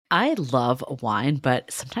I love wine,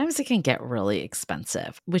 but sometimes it can get really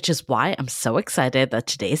expensive, which is why I'm so excited that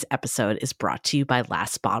today's episode is brought to you by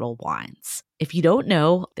Last Bottle Wines. If you don't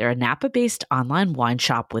know, they're a Napa-based online wine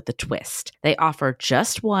shop with a twist. They offer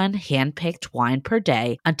just one hand-picked wine per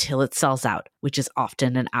day until it sells out, which is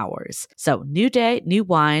often in hours. So new day, new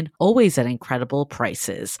wine, always at incredible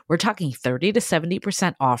prices. We're talking 30 to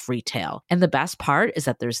 70% off retail. And the best part is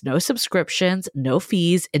that there's no subscriptions, no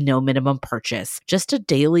fees, and no minimum purchase. Just a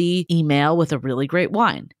daily email with a really great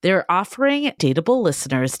wine. They're offering Dateable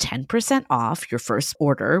listeners 10% off your first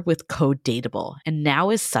order with code Dateable. And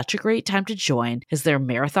now is such a great time to join as their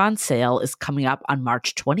marathon sale is coming up on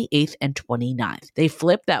March 28th and 29th. They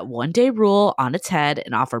flip that one-day rule on its head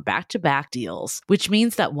and offer back-to-back deals, which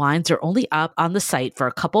means that wines are only up on the site for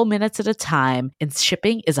a couple minutes at a time and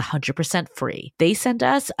shipping is 100% free. They sent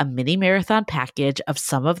us a mini marathon package of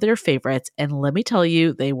some of their favorites, and let me tell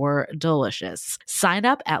you, they were delicious. Sign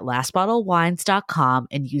up at lastbottlewines.com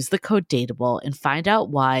and use the code Dateable and find out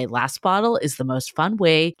why Last Bottle is the most fun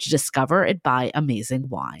way to discover and buy amazing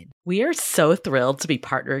wine. We are so thrilled to be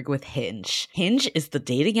partnering with Hinge. Hinge is the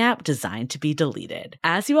dating app designed to be deleted.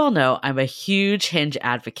 As you all know, I'm a huge Hinge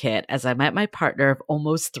advocate as I met my partner of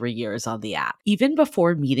almost 3 years on the app. Even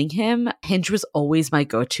before meeting him, Hinge was always my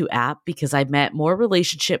go-to app because I met more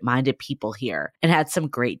relationship-minded people here and had some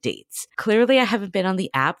great dates. Clearly, I haven't been on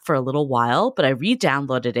the app for a little while, but I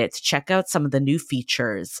re-downloaded it to check out some of the new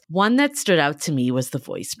features. One that stood out to me was the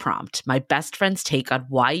voice prompt, my best friend's take on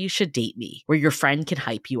why you should date me, where your friend can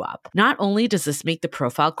hype you up. Not only does this make the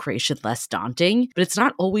profile creation less daunting, but it's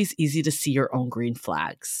not always easy to see your own green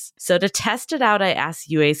flags. So to test it out, I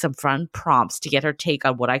asked Yue some fun prompts to get her take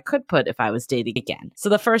on what I could put if I was dating again. So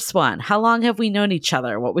the first one, how long have we known each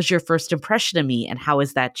other? What was your first impression of me and how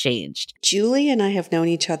has that changed? Julie and I have known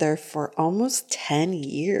each other for almost 10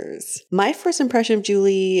 years. My first impression of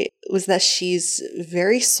Julie was that she's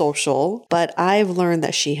very social, but I've learned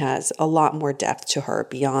that she has a lot more depth to her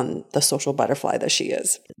beyond the social butterfly that she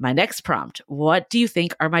is. My next prompt, what do you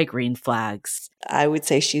think are my green flags? I would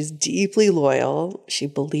say she's deeply loyal. She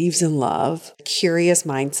believes in love, curious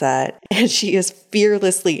mindset, and she is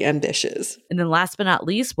fearlessly ambitious. And then last but not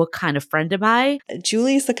least, what kind of friend am I?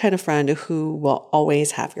 Julie is the kind of friend who will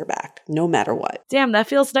always have your back, no matter what. Damn, that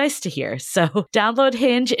feels nice to hear. So download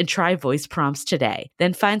Hinge and try voice prompts today.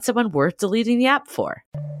 Then find someone worth deleting the app for.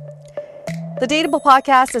 The Dateable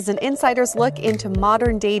podcast is an insider's look into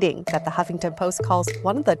modern dating that the Huffington Post calls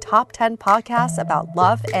one of the top 10 podcasts about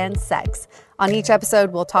love and sex. On each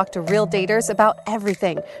episode, we'll talk to real daters about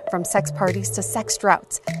everything from sex parties to sex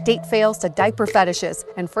droughts, date fails to diaper fetishes,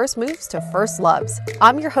 and first moves to first loves.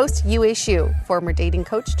 I'm your host, Yue Xu, former dating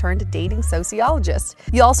coach turned dating sociologist.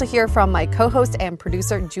 You'll also hear from my co-host and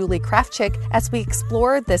producer, Julie Krafchick, as we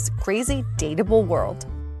explore this crazy dateable world.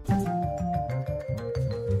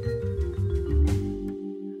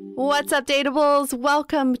 What's up, Dateables?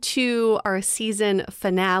 Welcome to our season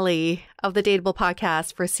finale of the Dateable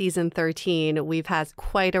podcast for season 13. We've had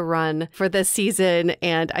quite a run for this season,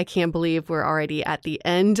 and I can't believe we're already at the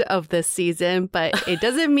end of this season, but it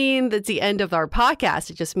doesn't mean that's the end of our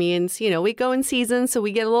podcast. It just means, we go in seasons, so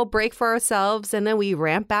we get a little break for ourselves, and then we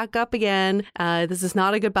ramp back up again. This is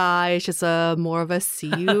not a goodbye. It's just more of a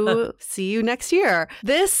see you next year.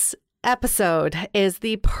 This episode is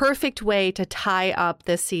the perfect way to tie up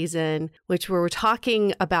this season, which we're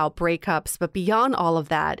talking about breakups. But beyond all of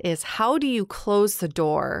that is how do you close the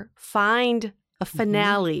door, find a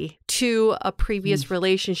finale to a previous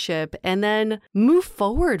relationship, and then move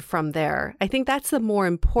forward from there. I think that's the more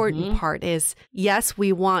important part is, yes,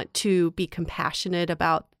 we want to be compassionate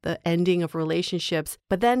about the ending of relationships,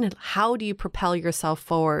 but then how do you propel yourself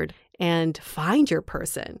forward and find your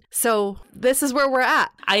person? So this is where we're at.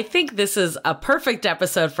 I think this is a perfect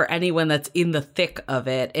episode for anyone that's in the thick of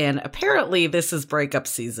it. And apparently this is breakup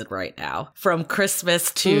season right now. From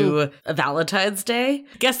Christmas to Valentine's Day.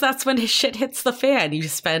 I guess that's when shit hits the fan. You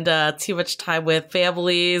spend too much time with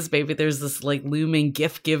families. Maybe there's this looming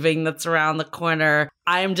gift giving that's around the corner.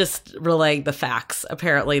 I'm just relaying the facts.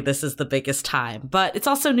 Apparently, this is the biggest time. But it's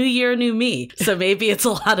also New Year, New Me. So maybe it's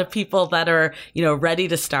a lot of people that are, ready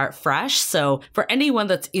to start fresh. So for anyone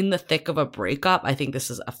that's in the thick of a breakup, I think this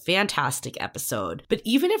is a fantastic episode. But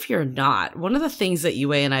even if you're not, one of the things that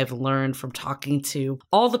Yue and I have learned from talking to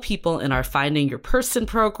all the people in our Finding Your Person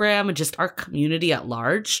program and just our community at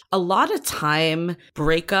large, a lot of time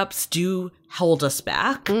breakups do hold us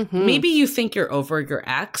back. Maybe you think you're over your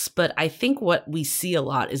ex, but I think what we see a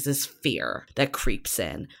lot is this fear that creeps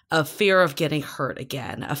in, a fear of getting hurt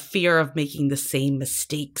again, a fear of making the same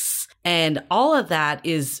mistakes. And all of that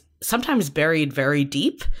is sometimes buried very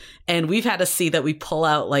deep. And we've had to see that we pull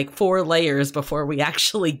out like 4 layers before we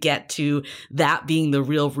actually get to that being the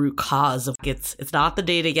real root cause of it's not the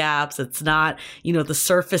data gaps. It's not, the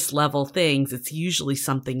surface level things. It's usually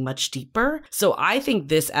something much deeper. So I think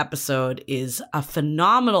this episode is a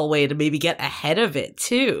phenomenal way to maybe get ahead of it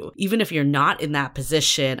too. Even if you're not in that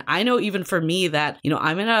position, I know even for me that,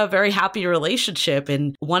 I'm in a very happy relationship.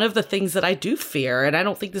 And one of the things that I do fear, and I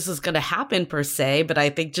don't think this is going to happen per se, but I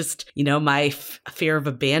think just, my fear of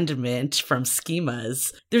abandonment from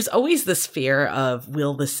schemas, there's always this fear of,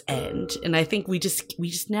 will this end? And I think we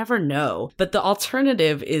just never know. But the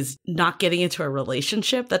alternative is not getting into a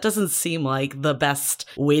relationship. That doesn't seem like the best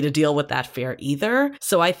way to deal with that fear either.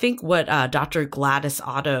 So I think what Dr. Gladys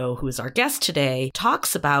Otto, who is our guest today,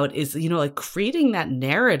 talks about is, like creating that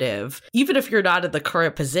narrative, even if you're not in the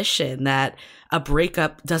current position, that a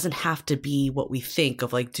breakup doesn't have to be what we think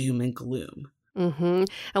of like doom and gloom. And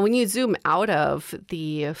when you zoom out of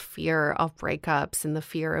the fear of breakups and the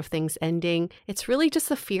fear of things ending, it's really just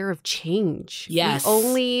the fear of change. Yes.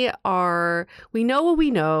 We know what we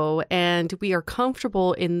know, and we are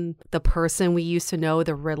comfortable in the person we used to know,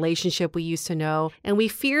 the relationship we used to know, and we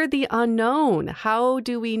fear the unknown. How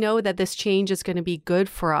do we know that this change is going to be good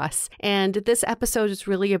for us? And this episode is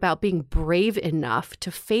really about being brave enough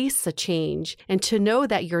to face a change and to know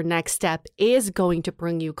that your next step is going to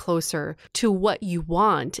bring you closer to what you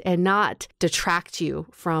want and not detract you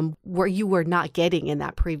from where you were not getting in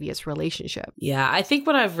that previous relationship. Yeah, I think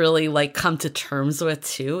what I've really come to terms with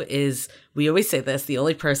too is, we always say this, the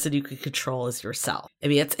only person you can control is yourself. I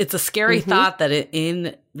mean, it's a scary thought that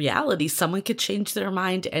in reality, someone could change their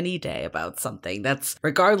mind any day about something. That's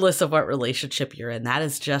regardless of what relationship you're in. That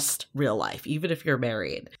is just real life, even if you're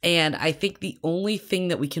married. And I think the only thing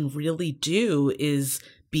that we can really do is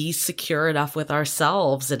be secure enough with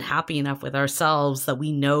ourselves and happy enough with ourselves that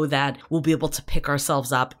we know that we'll be able to pick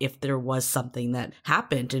ourselves up if there was something that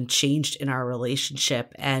happened and changed in our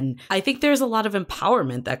relationship. And I think there's a lot of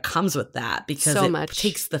empowerment that comes with that, because it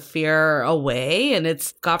takes the fear away. And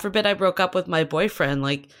it's, God forbid I broke up with my boyfriend.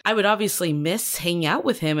 I would obviously miss hanging out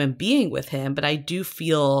with him and being with him, but I do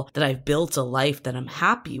feel that I've built a life that I'm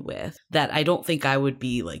happy with, that I don't think I would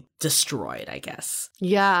be destroyed, I guess.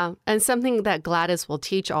 Yeah. And something that Gladys will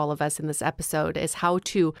teach all of us in this episode is how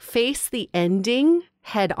to face the ending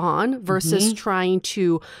head on versus trying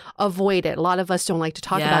to avoid it. A lot of us don't like to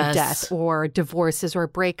talk about death or divorces or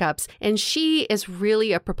breakups. And she is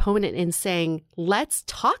really a proponent in saying, let's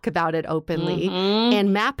talk about it openly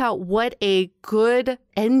and map out what a good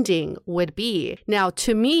ending would be. Now,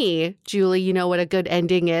 to me, Julie, you know what a good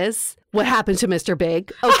ending is? What happened to Mr.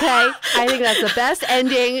 Big, okay? I think that's the best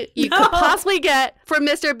ending you could possibly get from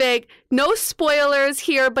Mr. Big. No spoilers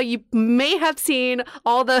here, but you may have seen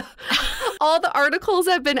all the articles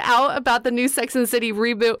that have been out about the new Sex and the City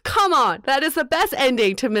reboot. Come on, that is the best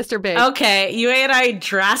ending to Mr. Big. Okay, you and I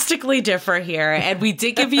drastically differ here, and we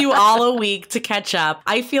did give you all a week to catch up.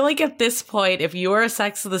 I feel like at this point, if you are a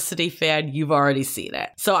Sex and the City fan, you've already seen it.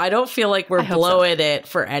 So I don't feel like we're blowing it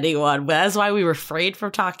for anyone. But that's why we refrained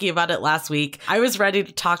from talking about it last week. I was ready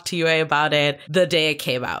to talk to you about it the day it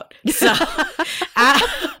came out. So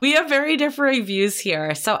we have very differing views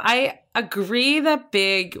here. So I agree that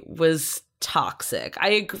Big was toxic. I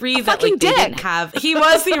agree that they didn't have, he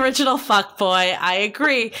was the original fuckboy. I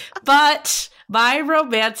agree. But my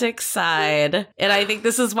romantic side, and I think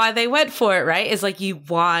this is why they went for it, right? Is you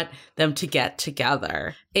want them to get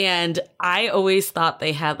together. And I always thought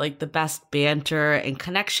they had the best banter and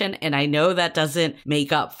connection. And I know that doesn't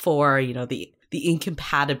make up for, the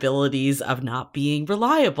incompatibilities of not being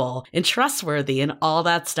reliable and trustworthy and all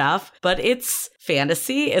that stuff. But it's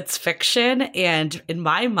fantasy, it's fiction. And in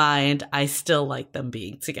my mind, I still like them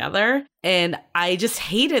being together. And I just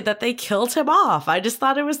hated that they killed him off. I just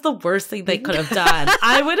thought it was the worst thing they could have done.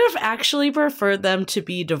 I would have actually preferred them to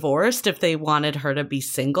be divorced if they wanted her to be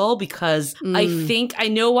single, because I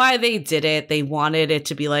know why they did it. They wanted it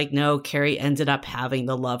to be no, Carrie ended up having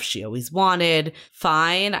the love she always wanted.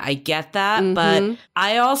 Fine, I get that. But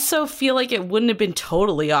I also feel like it wouldn't have been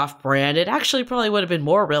totally off brand. It actually probably would have been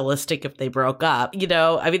more realistic if they broke up.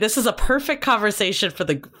 This is a perfect conversation for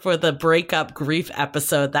the breakup grief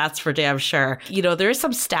episode. That's for damn I'm sure. You know, there is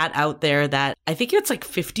some stat out there that I think it's like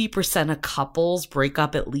 50% of couples break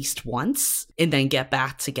up at least once and then get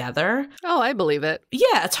back together. Oh, I believe it.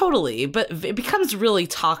 Yeah, totally. But it becomes really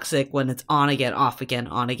toxic when it's on again, off again,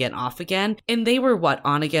 on again, off again. And they were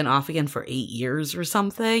on again, off again for 8 years or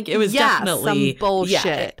something. It was definitely some bullshit.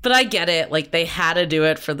 Yeah, but I get it. Like, they had to do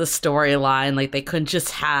it for the storyline. Like, they couldn't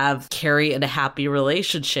just have Carrie in a happy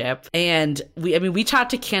relationship. And we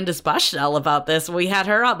talked to Candace Bushnell about this. We had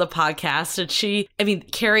her on the podcast,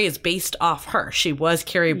 and Carrie is based off her. She was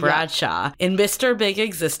Carrie Bradshaw. And Mr. Big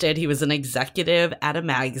existed. He was an executive at a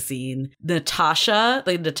magazine. The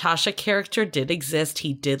Natasha character did exist.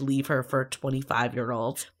 He did leave her for a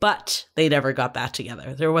 25-year-old, but they never got back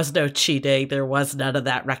together. There was no cheating. There was none of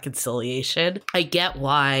that reconciliation. I get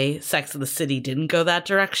why Sex and the City didn't go that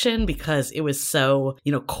direction, because it was so,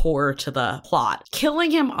 core to the plot.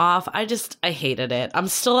 Killing him off, I hated it. I'm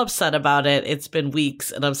still upset about it. It's been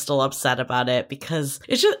weeks and I'm still upset about it because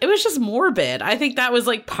it was just morbid. I think that was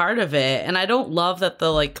like part of it. And I don't love that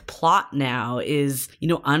the like plot now is,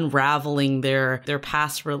 unraveling their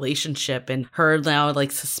past relationship and her now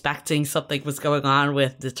like suspecting something was going on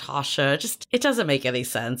with Natasha. It doesn't make any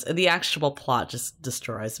sense. And the actual plot just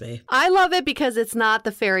destroys me. I love it because it's not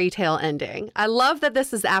the fairy tale ending. I love that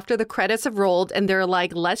this is after the credits have rolled and they're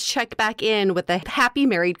like, let's check back in with the happy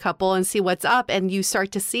married couple and see what's up. And you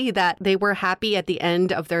start to see that they were happy at the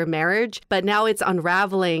end of their marriage, but now it's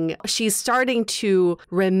unraveling. She's starting to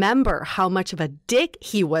remember how much of a dick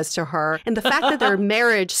he was to her. And the fact that their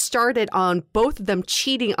marriage started on both of them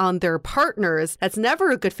cheating on their partners, that's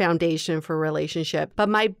never a good foundation for a relationship. But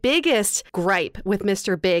my biggest gripe with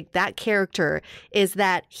Mr. Big, that character, is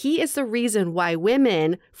that he is the reason why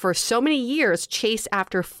women for so many years chased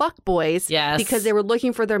after fuckboys because they were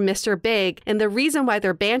looking for their Mr. Big. And the reason why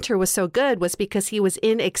their banter was so good was because he was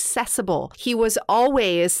inaccessible. He was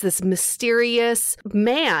always this mysterious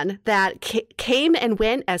man that came and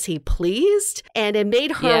went as he pleased. And it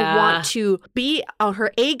made her want to be on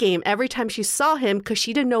her A game every time she saw him because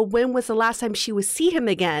she didn't know when was the last time she would see him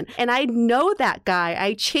again. And I know that guy.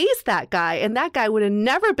 I chased that guy. And that guy would have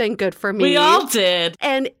never been good for me. We all did.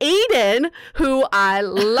 And Aiden, who I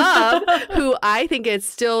love, who I think is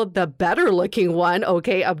still the better looking one,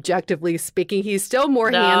 okay, objectively speaking, he's still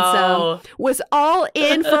more handsome, was all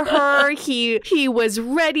in for her. He was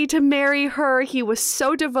ready to marry her. He was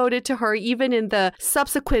so devoted to her. Even in the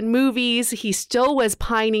subsequent movies, he still was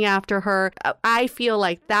pining after her. I feel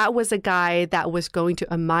like that was a guy that was going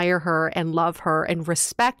to admire her and love her and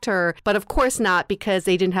respect her. But of course not, because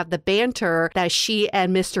they didn't have the banter that she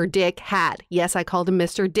and Mr. Dick had. Yes, I called him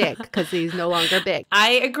Mr. Dick because he's no longer big.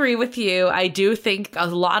 I agree with you. I do think a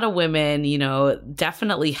lot of women,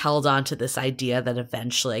 definitely held on to this idea that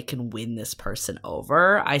eventually I can win this person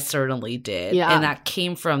over. I certainly did. Yeah. And that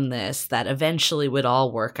came from this, that eventually would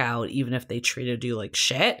all work out, even if they treated you like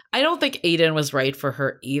shit. I don't think Aiden was right for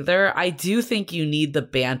her either. I do think you need the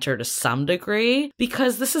banter to some degree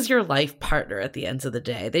because this is your life partner at the end of the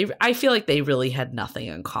day. I feel like they really had nothing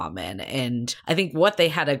in common. And I think what they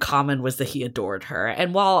had in common was that he adored her.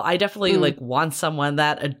 And while I definitely want someone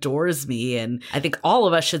that adores me, and I think all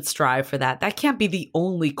of us should strive for that, that can't be the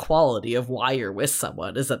only quality of why you're with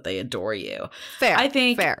someone is that they adore you. Fair. I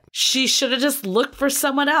think she should have just looked for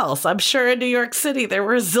someone else. I'm sure in New York City there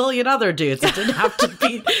were a zillion other dudes. It didn't have to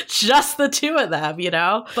be just the two of them,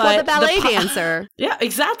 But well, the ballet dancer. Yeah,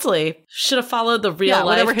 exactly. Should have followed the real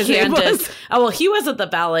life Candace. Oh, well, he wasn't the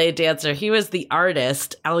ballet dancer. He was the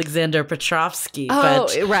artist, Alexander Petrovsky. Oh,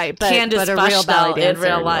 right. But Candace a real ballet dancer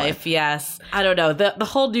in real life, yes. I don't know. The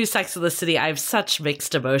whole new Sex and the City, I have such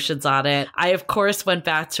mixed emotions on it. I, of course, went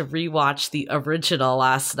back to rewatch the original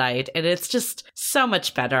last night, and it's just so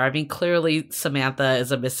much better. I mean, clearly Samantha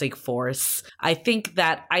is a missing force. I think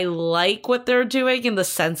that I like what they're doing in the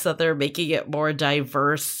sense that they're making it more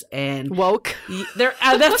diverse and woke.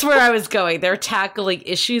 That's where I was going. They're tackling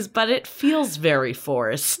issues, but it feels very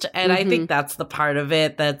forced. And I think that's the part of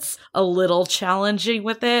it that's a little challenging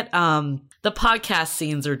with it. The podcast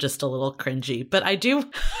scenes are just a little cringy, but I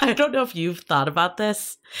don't know if you've thought about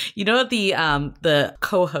this. The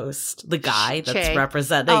co-host, the guy that's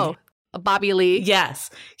representing. Oh, Bobby Lee. Yes.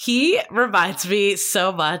 He reminds me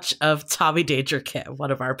so much of Tommy Danger Kim,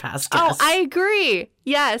 one of our past guests. Oh, I agree.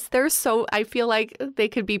 Yes, I feel like they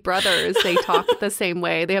could be brothers. They talk the same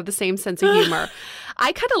way. They have the same sense of humor.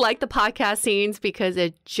 I kind of like the podcast scenes because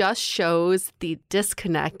it just shows the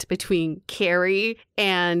disconnect between Carrie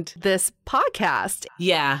and this podcast.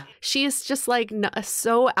 Yeah. She is just like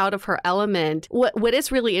so out of her element. What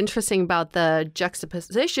is really interesting about the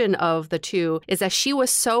juxtaposition of the two is that she was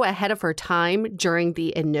so ahead of her time during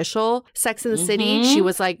the initial Sex and the City. She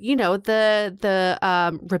was like, you know,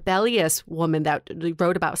 the rebellious woman that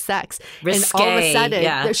wrote about sex. Risque, and all of a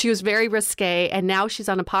sudden, she was very risque. And now she's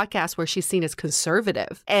on a podcast where she's seen as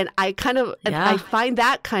conservative. And I find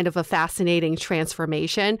that kind of a fascinating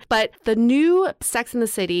transformation. But the new Sex and the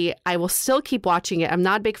City, I will still keep watching it. I'm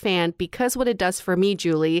not a big fan because what it does for me,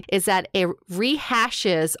 Julie, is that it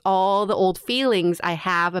rehashes all the old feelings I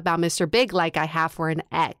have about Mr. Big like I have for an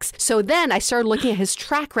ex. So then I started looking at his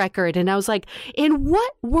track record and I was like, in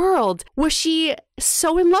what world was she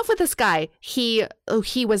so in love with this guy? He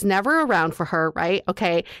was never around for her, right?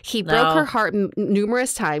 Okay. He broke her heart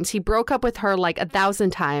numerous times. He broke up with her like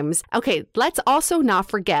 1,000 times. Okay. Let's also not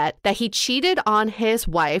forget that he cheated on his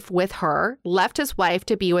wife with her, left his wife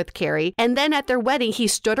to be with Carrie. And then at their wedding, he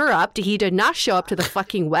stood her up. He did not show up to the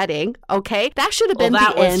fucking wedding. Okay. That should have been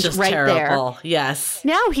the end right terrible. There. Yes.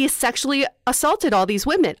 Now he's sexually assaulted all these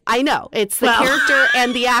women. I know it's the character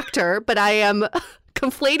and the actor, but I am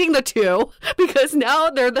conflating the two because now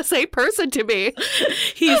they're the same person to me.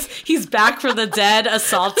 He's back from the dead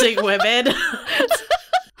assaulting women.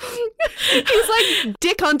 He's like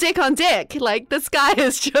dick on dick on dick. Like this guy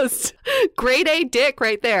is just grade A dick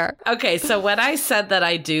right there. Okay, so when I said that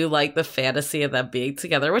I do like the fantasy of them being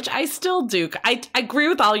together, which I still do, I agree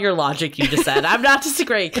with all your logic you just said. I'm not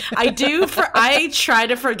disagreeing. I try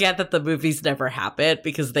to forget that the movies never happened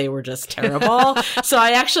because they were just terrible. So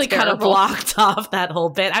I actually kind of blocked off that whole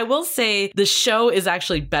bit. I will say the show is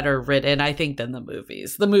actually better written, I think, than the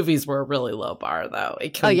movies. The movies were a really low bar, though.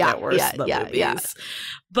 It couldn't get worse than the movies. Yeah.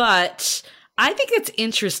 But I think it's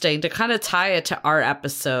interesting to kind of tie it to our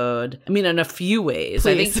episode. I mean, in a few ways.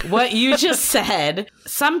 Please. I think what you just said,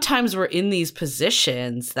 sometimes we're in these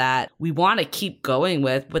positions that we want to keep going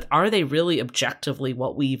with, but are they really objectively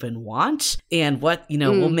what we even want? And what,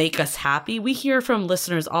 will make us happy? We hear from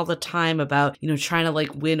listeners all the time about, trying to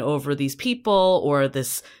like win over these people or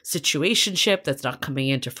this situationship that's not coming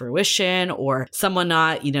into fruition or someone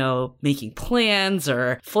not, making plans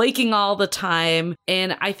or flaking all the time.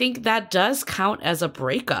 And I think that does count as a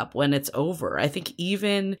breakup when it's over. I think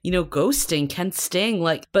even, ghosting can sting,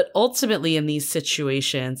 but ultimately in these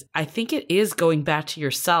situations, I think it is going back to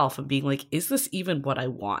yourself and being like, is this even what I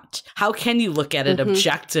want? How can you look at it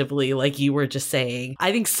objectively, like you were just saying?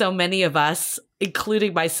 I think so many of us,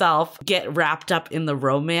 including myself, get wrapped up in the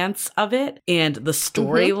romance of it and the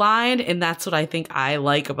storyline. And that's what I think I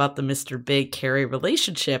like about the Mr. Big Carrie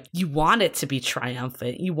relationship. You want it to be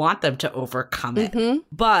triumphant. You want them to overcome it.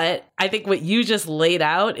 But I think what you just laid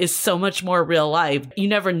out is so much more real life. You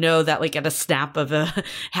never know that like at a snap of a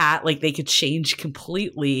hat, like they could change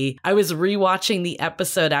completely. I was rewatching the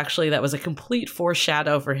episode actually that was a complete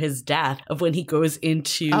foreshadow for his death of when he goes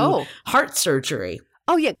into heart surgery.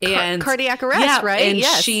 Oh, yeah. And cardiac arrest, right? And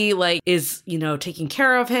she is, taking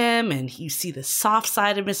care of him. And you see the soft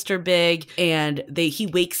side of Mr. Big. And he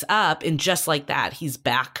wakes up and just like that, he's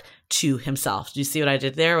back to himself. Do you see what I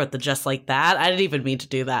did there with the just like that? I didn't even mean to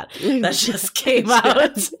do that. That just came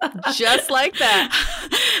out. Just like that.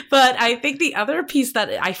 But I think the other piece that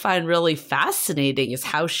I find really fascinating is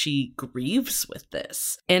how she grieves with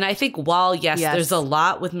this. And I think while, yes, there's a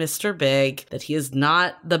lot with Mr. Big, that he is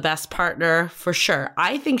not the best partner for sure,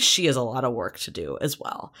 I think she has a lot of work to do as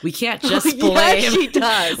well. We can't just blame. Yes, she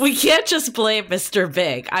does. We can't just blame Mr.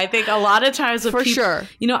 Big. I think a lot of times with for sure.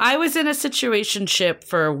 I was in a situationship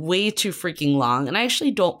for way too freaking long, and I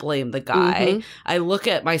actually don't blame the guy. I look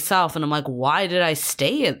at myself and I'm like, why did I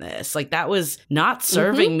stay in this? Like that was not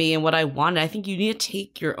serving me and what I wanted. I think you need to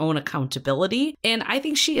take your own accountability. And I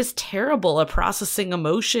think she is terrible at processing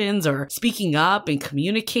emotions or speaking up and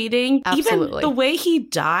communicating. Absolutely. Even the way he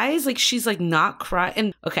dies, like she's like not crying.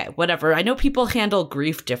 And okay, whatever. I know people handle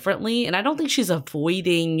grief differently, and I don't think she's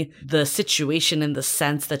avoiding the situation in the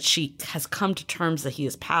sense that she has come to terms that he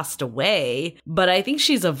has passed away, but I think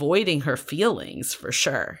she's avoiding her feelings for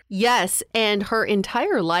sure. Yes, and her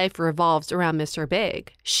entire life revolves around Mr.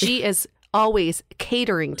 Big. She is always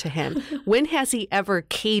catering to him. When has he ever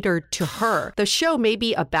catered to her? The show may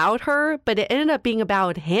be about her, but it ended up being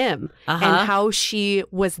about him and how she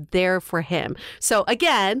was there for him. So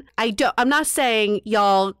again, I'm not saying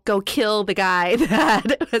y'all go kill the guy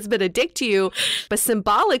that has been a dick to you, but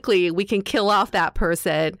symbolically we can kill off that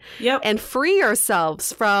person and free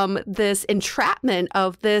ourselves from this entrapment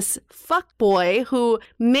of this fuckboy who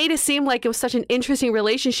made it seem like it was such an interesting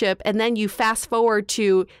relationship, and then you fast forward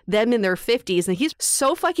to them in their 50s and he's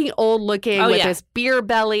so fucking old looking with his beer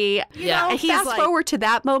belly. And he's fast forward to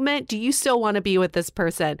that moment, do you still want to be with this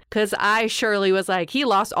person? Because I surely was like, he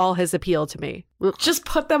lost all his appeal to me. Just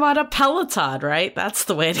put them on a Peloton, right? That's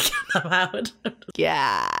the way to get them out.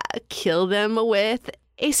 Yeah, kill them with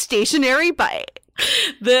a stationary bike.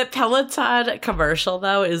 The Peloton commercial,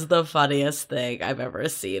 though, is the funniest thing I've ever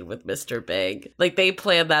seen with Mr. Big. Like, they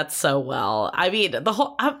planned that so well. I mean, the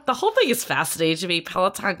whole thing is fascinating to me.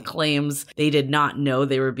 Peloton claims they did not know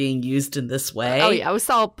they were being used in this way. Oh, yeah. It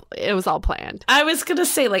was all planned. I was going to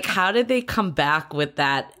say, like, how did they come back with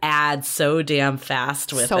that ad so damn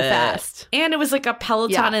fast with it? So fast. And it was like a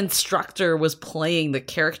Peloton instructor was playing the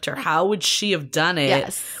character. How would she have done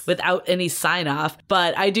it without any sign-off?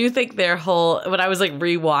 But I do think their whole... When I was like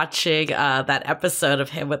rewatching that episode of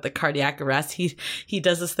him with the cardiac arrest, he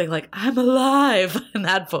does this thing like, I'm alive, in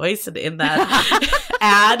that voice, and in that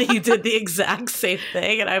ad he did the exact same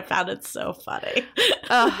thing, and I found it so funny.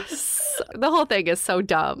 The whole thing is so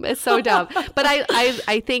dumb. It's so dumb. But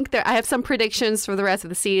I think that I have some predictions for the rest of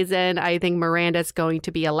the season. I think Miranda's going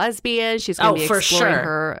to be a lesbian. She's going to be exploring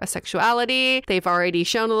her sexuality. They've already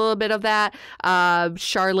shown a little bit of that.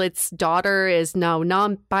 Charlotte's daughter is now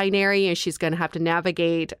non-binary, and she's going to have to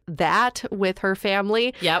navigate that with her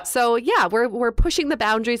family. Yep. So yeah, we're pushing the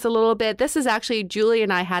boundaries a little bit. This is actually, Julie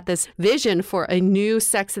and I had this vision for a new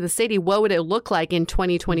Sex and the City. What would it look like in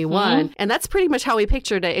 2021? And that's pretty much how we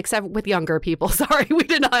pictured it, except with younger people. Sorry, we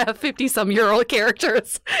did not have 50-some-year-old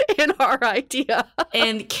characters in our idea.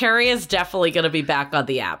 And Carrie is definitely going to be back on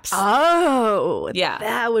the apps. Oh, yeah.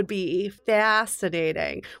 That would be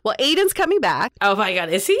fascinating. Well, Aiden's coming back. Oh my God,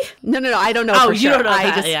 is he? No, I don't know for sure. You don't know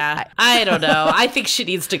that, I don't know. I think she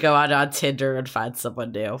needs to go out on Tinder and find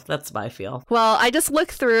someone new. That's my feel. Well, I just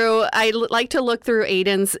looked through, like to look through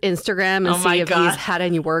Aiden's Instagram and see if he's had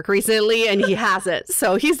any work recently, and he hasn't.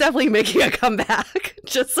 So he's definitely making a comeback,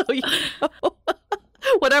 just so you know.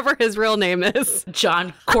 Whatever his real name is.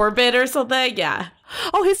 John Corbett or something? Yeah.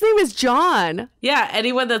 Oh, his name is John. Yeah,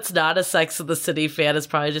 anyone that's not a Sex and the City fan is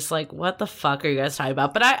probably just like, what the fuck are you guys talking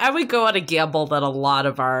about? But I would go on a gamble that a lot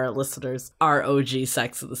of our listeners are OG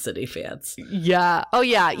Sex and the City fans. Yeah. Oh,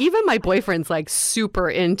 yeah. Even my boyfriend's like super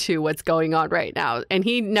into what's going on right now, and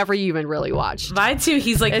he never even really watched. Mine too.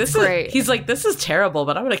 He's like, this is great. He's like, this is terrible,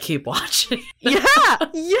 but I'm going to keep watching. Yeah.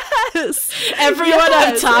 Yes. Everyone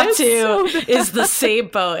I've talked to is the same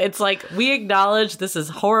boat. It's like, we acknowledge this is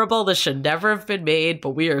horrible. This should never have been made,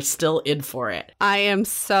 but we are still in for it. I am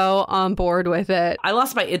so on board with it. I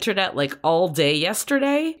lost my internet like all day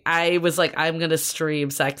yesterday. I was like, I'm going to stream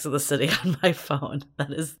Sex and the City on my phone.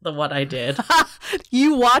 That is the one I did.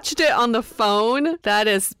 You watched it on the phone? That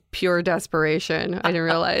is pure desperation. I didn't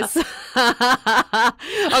realize.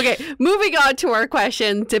 Okay, moving on to our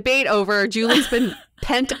question. Debate over. Julie's been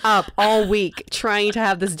pent up all week trying to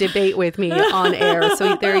have this debate with me on air.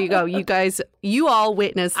 So there you go. You guys, you all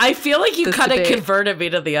witnessed. I feel like you kind of converted me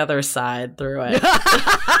to the other side through it.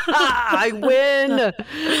 I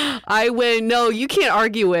win. No, you can't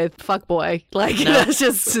argue with fuckboy. Like, that's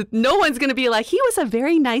just, no one's going to be like, he was a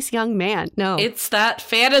very nice young man. No. It's that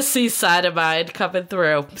fantasy side of mine coming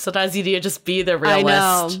through. Sometimes you need to just be the realist.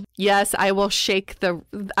 I know. Yes, I will shake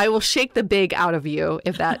the big out of you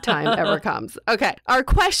if that time ever comes. Okay. Our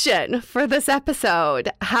question for this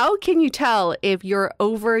episode: how can you tell if you're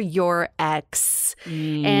over your ex?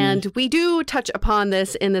 And we do touch upon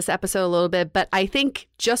this in this episode a little bit, but I think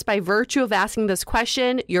just by virtue of asking this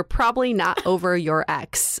question, you're probably not over your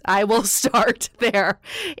ex. I will start there.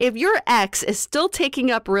 If your ex is still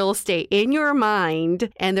taking up real estate in your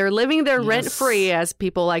mind and they're living there rent-free, as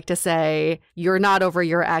people like to say, you're not over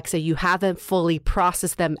your ex and you haven't fully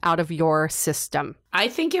processed them out of your system. I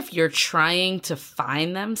think if you're trying to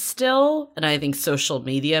find them still, and I think social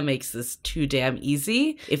media makes this too damn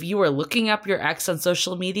easy, if you were looking up your ex on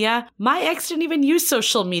social media, my ex didn't even use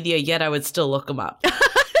social media yet, I would still look them up.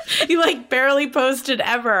 He like barely posted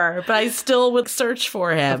ever, but I still would search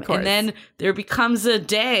for him. And then there becomes a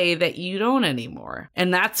day that you don't anymore.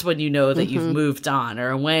 And that's when you know that you've moved on,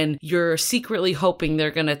 or when you're secretly hoping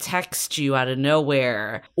they're going to text you out of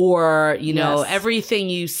nowhere, or, you know, everything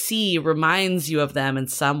you see reminds you of them in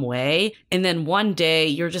some way. And then one day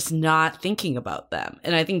you're just not thinking about them.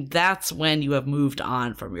 And I think that's when you have moved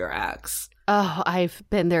on from your ex. Oh, I've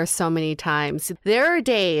been there so many times. There are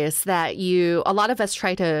days that a lot of us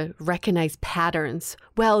try to recognize patterns.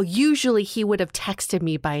 Well, usually he would have texted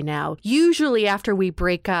me by now. Usually after we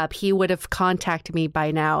break up, he would have contacted me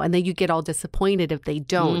by now. And then you get all disappointed if they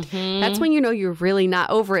don't. That's when you know you're really not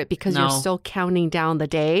over it, because you're still counting down the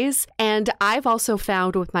days. And I've also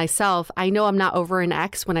found with myself, I know I'm not over an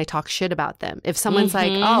ex when I talk shit about them. If someone's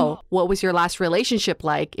like, oh, what was your last relationship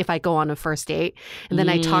like? If I go on a first date and then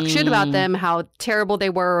I talk shit about them, how terrible they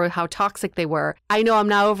were or how toxic they were, I know I'm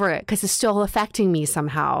not over it because it's still affecting me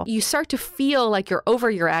somehow. You start to feel like you're over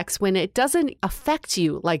your ex when it doesn't affect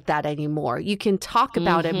you like that anymore. You can talk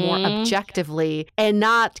about it more objectively and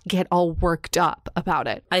not get all worked up about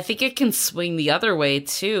it. I think it can swing the other way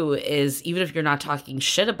too, is even if you're not talking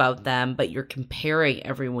shit about them, but you're comparing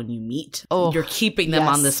everyone you meet. You're keeping them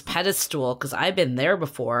on this pedestal, because I've been there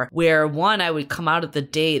before where I would come out of the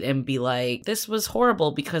date and be like, this was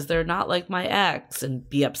horrible because they're not like my ex, and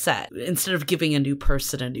be upset instead of giving a new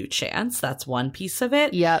person a new chance. That's one piece of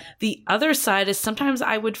it. Yep. The other side is sometimes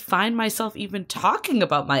I would find myself even talking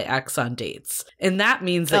about my ex on dates. And that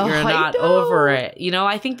means that you're not over it. You know,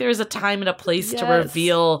 I think there's a time and a place to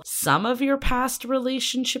reveal some of your past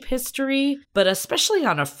relationship history, but especially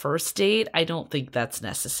on a first date, I don't think that's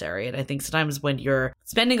necessary. And I think sometimes when you're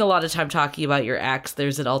spending a lot of time talking about your ex,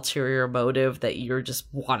 there's an ulterior motive that you just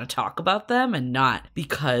want to talk about them, and not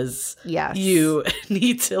because you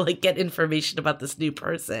need to like get information about this new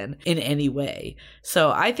person in any way.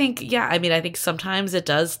 So I think, I think sometimes it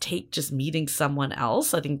does take just meeting someone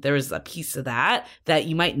else. I think there's a piece of that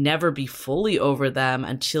you might never be fully over them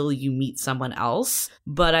until you meet someone else.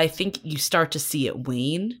 But I think you start to see it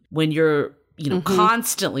wane when you're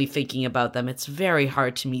constantly thinking about them. It's very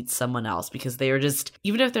hard to meet someone else because they are just,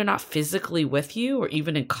 even if they're not physically with you or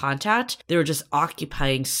even in contact, they're just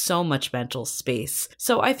occupying so much mental space.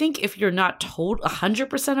 So I think if you're not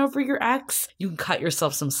 100% over your ex, you can cut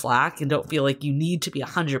yourself some slack and don't feel like you need to be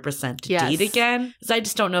 100% to date again. Because I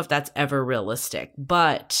just don't know if that's ever realistic.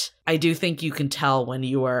 But I do think you can tell when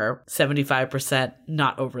you are 75%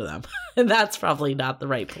 not over them. And that's probably not the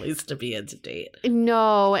right place to be in to date.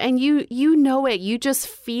 No, and you know it. You just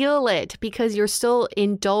feel it because you're still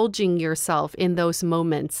indulging yourself in those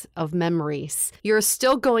moments of memories. You're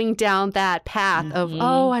still going down that path of,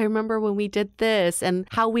 I remember when we did this and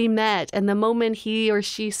how we met and the moment he or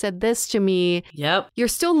she said this to me. Yep. You're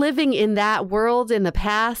still living in that world in the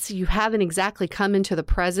past. You haven't exactly come into the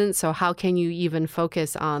present. So how can you even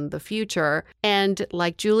focus on the future? And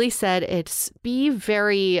like Julie said, it's be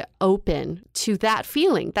very open to that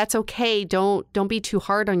feeling. That's okay. Don't be too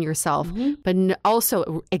hard on yourself, but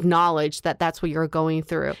also acknowledge that that's what you're going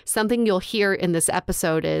through. Something you'll hear in this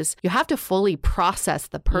episode is you have to fully process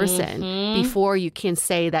the person before you can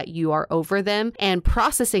say that you are over them. And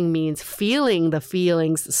processing means feeling the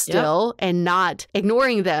feelings still and not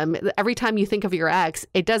ignoring them. Every time you think of your ex,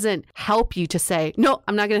 it doesn't help you to say, no,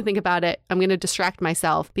 I'm not going to think about it. I'm going to distract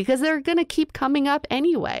myself, because they're going to keep coming up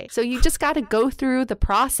anyway. So you just got to go through the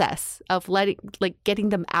process of getting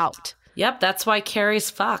them out. Yep, that's why Carrie's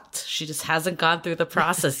fucked. She just hasn't gone through the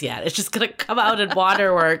process yet. It's just going to come out in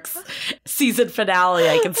Waterworks season finale.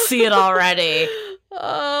 I can see it already.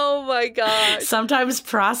 Oh my God. Sometimes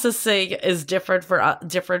processing is different for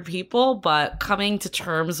different people, but coming to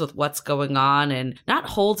terms with what's going on and not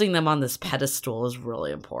holding them on this pedestal is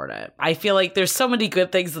really important. I feel like there's so many good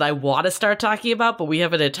things that I want to start talking about, but we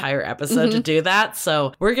have an entire episode to do that.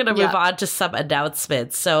 So we're going to move on to some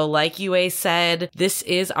announcements. So like Yue said, this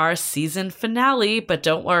is our season finale, but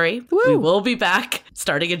don't worry, we will be back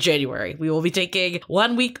starting in January. We will be taking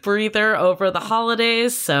 1 week breather over the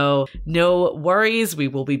holidays, so no worries. We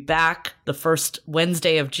will be back the first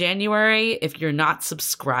Wednesday of January. If you're not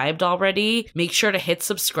subscribed already, make sure to hit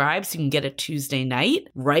subscribe so you can get it Tuesday night,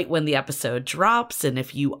 right when the episode drops. And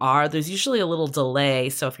if you are, there's usually a little delay.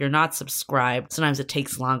 So if you're not subscribed, sometimes it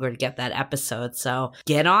takes longer to get that episode. So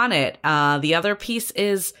get on it. The other piece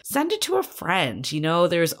is send it to a friend. You know,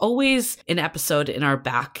 there's always an episode in our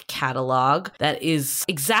back catalog that is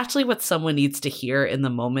exactly what someone needs to hear in the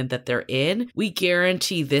moment that they're in. We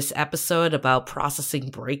guarantee this episode about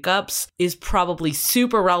processing breakups is probably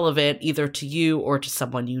super relevant either to you or to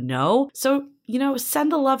someone you know. So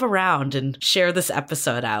send the love around and share this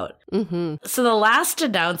episode out. Mm-hmm. So the last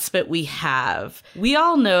announcement we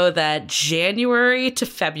all know that January to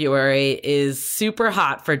February is super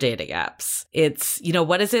hot for dating apps. It's,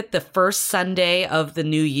 what is it? The first Sunday of the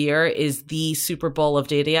new year is the Super Bowl of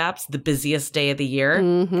dating apps, the busiest day of the year.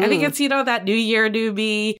 Mm-hmm. I think it's, that new year, new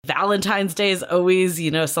me. Valentine's Day is always,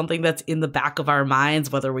 something that's in the back of our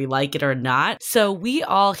minds, whether we like it or not. So we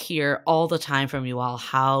all hear all the time from you all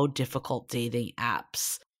how difficult dating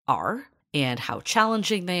apps are and how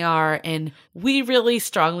challenging they are. And we really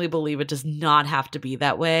strongly believe it does not have to be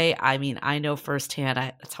that way. I mean, I know firsthand,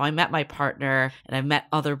 that's how I met my partner, and I've met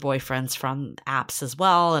other boyfriends from apps as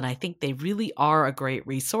well. And I think they really are a great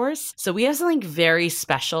resource. So we have something very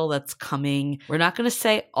special that's coming. We're not going to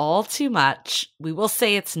say all too much. We will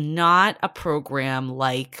say it's not a program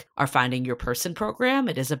like our Finding Your Person program.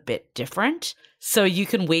 It is a bit different. So you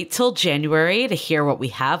can wait till January to hear what we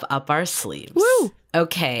have up our sleeves. Woo!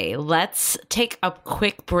 Okay, let's take a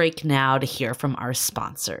quick break now to hear from our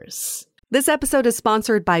sponsors. This episode is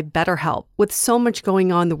sponsored by BetterHelp. With so much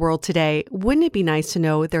going on in the world today, wouldn't it be nice to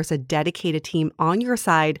know there's a dedicated team on your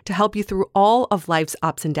side to help you through all of life's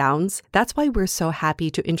ups and downs? That's why we're so happy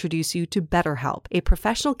to introduce you to BetterHelp, a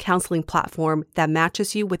professional counseling platform that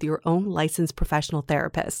matches you with your own licensed professional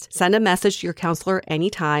therapist. Send a message to your counselor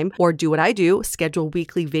anytime, or do what I do, schedule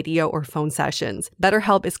weekly video or phone sessions.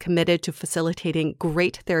 BetterHelp is committed to facilitating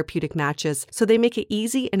great therapeutic matches, so they make it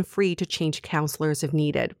easy and free to change counselors if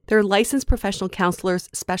needed. Their licensed professional counselors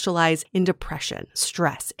specialize in depression,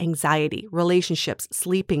 stress, anxiety, relationships,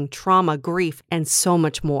 sleeping, trauma, grief, and so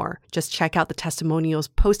much more. Just check out the testimonials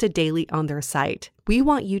posted daily on their site. We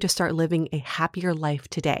want you to start living a happier life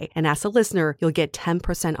today. And as a listener, you'll get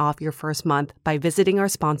 10% off your first month by visiting our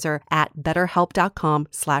sponsor at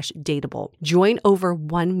betterhelp.com/dateable. Join over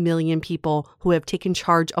 1 million people who have taken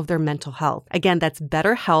charge of their mental health. Again, that's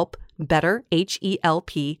BetterHelp,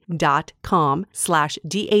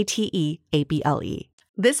 betterhelp.com/DATEABLE.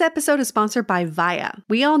 This episode is sponsored by Via.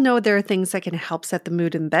 We all know there are things that can help set the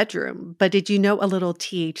mood in the bedroom, but did you know a little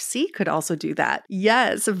THC could also do that?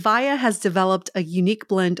 Yes, Via has developed a unique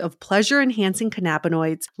blend of pleasure-enhancing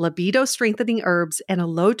cannabinoids, libido-strengthening herbs, and a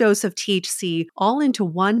low dose of THC all into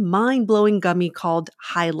one mind-blowing gummy called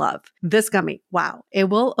High Love. This gummy, wow, it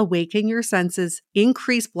will awaken your senses,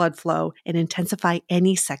 increase blood flow, and intensify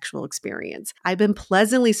any sexual experience. I've been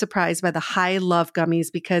pleasantly surprised by the High Love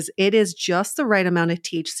gummies because it is just the right amount of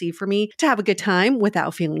THC for me to have a good time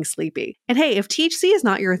without feeling sleepy. And hey, if THC is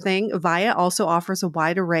not your thing, Via also offers a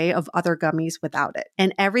wide array of other gummies without it.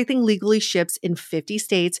 And everything legally ships in 50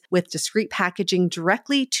 states with discreet packaging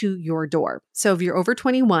directly to your door. So if you're over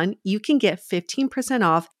 21, you can get 15%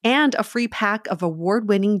 off and a free pack of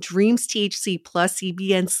award-winning Dreams THC plus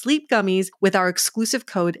CBN sleep gummies with our exclusive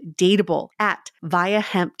code DATEABLE at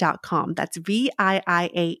viahemp.com. That's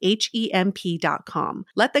VIIAHEMP.com.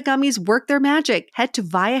 Let the gummies work their magic. Head to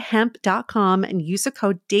viahemp.com and use the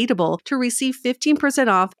code DATEABLE to receive 15%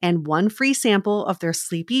 off and one free sample of their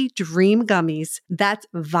Sleepy Dream gummies. That's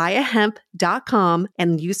viahemp.com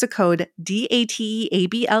and use the code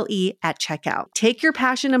DATEABLE at checkout. Take your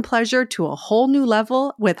passion and pleasure to a whole new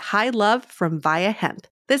level with High Love from Via Hemp.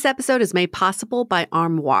 This episode is made possible by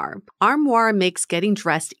Armoire. Armoire makes getting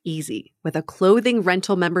dressed easy. With a clothing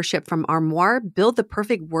rental membership from Armoire, build the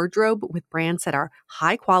perfect wardrobe with brands that are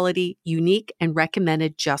high quality, unique, and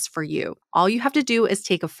recommended just for you. All you have to do is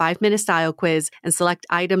take a 5-minute style quiz and select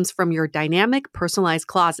items from your dynamic, personalized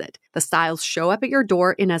closet. The styles show up at your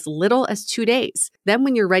door in as little as 2 days. Then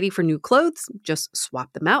when you're ready for new clothes, just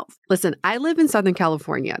swap them out. Listen, I live in Southern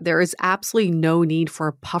California. There is absolutely no need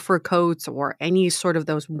for puffer coats or any sort of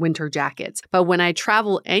those winter jackets. But when I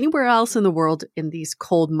travel anywhere else in the world in these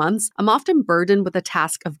cold months, I'm often burdened with the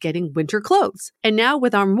task of getting winter clothes. And now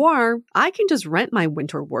with Armoire, I can just rent my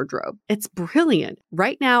winter wardrobe. It's brilliant.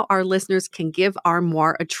 Right now, our listeners can give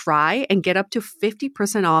Armoire a try and get up to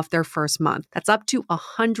 50% off their first month. That's up to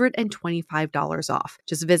 $125 off.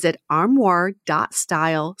 Just visit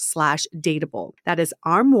armoire.style/dateable. That is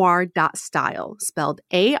armoire.style, spelled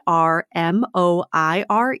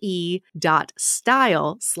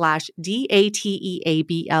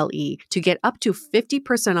ARMOIRE.style/DATEABLE to get up to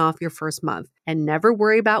 50% off your first month and never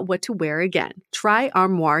worry about what to wear again. Try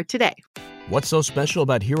Armoire today. What's so special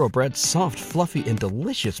about Hero Bread's soft, fluffy, and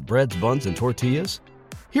delicious breads, buns, and tortillas?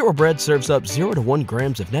 Hero Bread serves up 0 to 1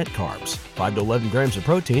 grams of net carbs, 5 to 11 grams of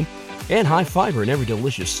protein, and high fiber in every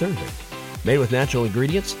delicious serving. Made with natural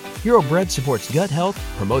ingredients, Hero Bread supports gut health,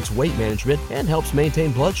 promotes weight management, and helps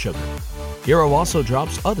maintain blood sugar. Hero also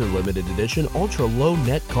drops other limited edition ultra-low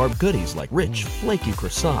net carb goodies like rich, flaky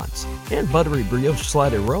croissants and buttery brioche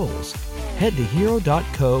slider rolls. Head to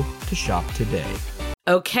hero.co to shop today.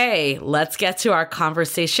 Okay, let's get to our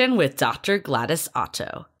conversation with Dr. Gladys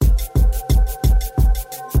Otto.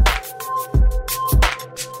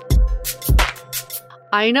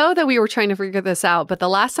 I know that we were trying to figure this out, but the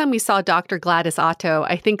last time we saw Dr. Gladys Otto,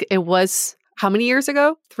 I think it was how many years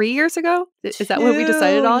ago? 3 years ago? Is that what we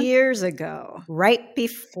decided on? 2 years ago, right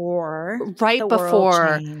before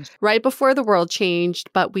world changed. Right before the world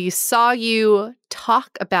changed, but we saw you talk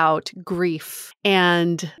about grief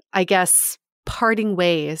and I guess parting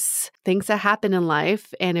ways, things that happen in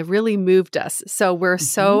life, and it really moved us. So we're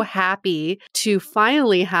so happy to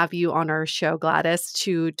finally have you on our show, Gladys,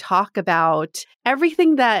 to talk about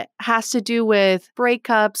everything that has to do with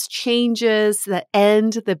breakups, changes, the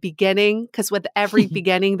end, the beginning, because with every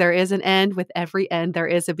beginning, there is an end. With every end, there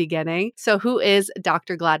is a beginning. So who is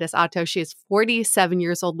Dr. Gladys Otto? She is 47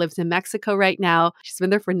 years old, lives in Mexico right now. She's been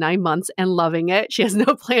there for 9 months and loving it. She has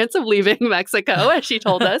no plans of leaving Mexico, as she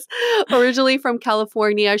told us. Originally from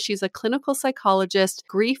California, she's a clinical psychologist,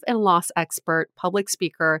 grief and loss expert, public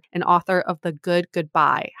speaker, and author of The Good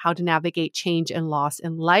Goodbye: How to Navigate Change and Loss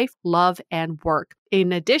in Life, Love, and Work.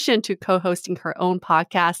 In addition to co-hosting her own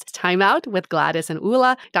podcast, Time Out with Gladys and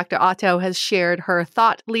Ula, Dr. Otto has shared her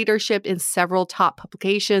thought leadership in several top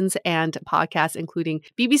publications and podcasts, including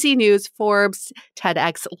BBC News, Forbes,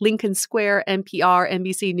 TEDx, Lincoln Square, NPR,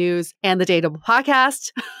 NBC News, and the Dateable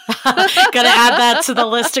Podcast. Gotta add that to the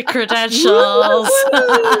list of credentials.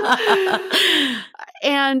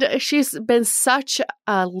 And she's been such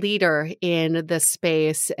a leader in this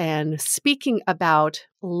space and speaking about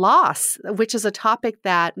loss, which is a topic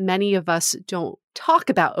that many of us don't talk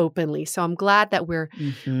about openly. So I'm glad that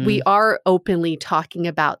we are openly talking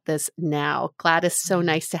about this now. Gladys, so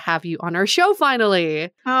nice to have you on our show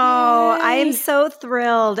finally. Oh, I am so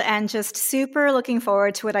thrilled and just super looking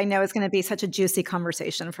forward to what I know is going to be such a juicy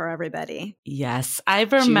conversation for everybody. Yes, I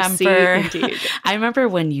remember. Juicy, I remember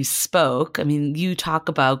when you spoke. I mean, you talk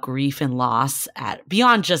about grief and loss at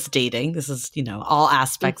beyond just dating. This is, all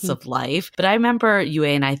aspects of life. But I remember you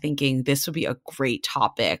and I thinking this would be a great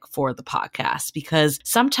topic for the podcast because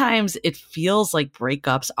sometimes it feels like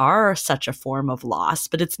breakups are such a form of loss,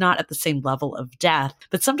 but it's not at the same level of death.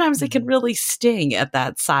 But sometimes it can really sting at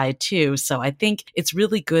that side too. So I think it's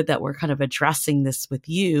really good that we're kind of addressing this with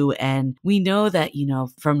you. And we know that,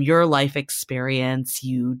 from your life experience,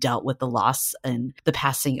 you dealt with the loss and the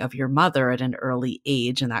passing of your mother at an early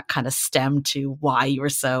age. And that kind of stemmed to why you were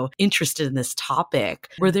so interested in this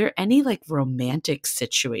topic. Were there any romantic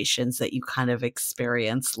situations that you kind of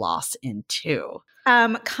experienced loss in too?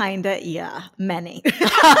 Kinda, yeah, many. Where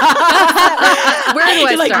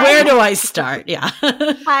do I start? Yeah.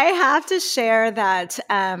 I have to share that,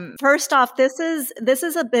 first off, this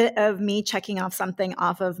is a bit of me checking off something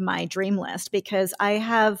off of my dream list because I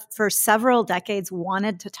have for several decades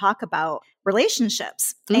wanted to talk about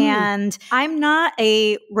relationships. And I'm not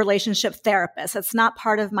a relationship therapist. It's not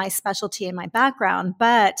part of my specialty and my background,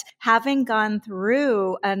 but having gone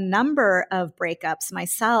through a number of breakups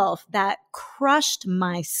myself that crushed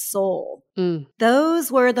my soul.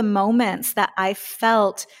 Those were the moments that I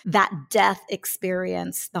felt that death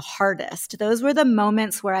experience the hardest. Those were the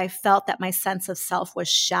moments where I felt that my sense of self was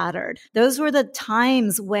shattered. Those were the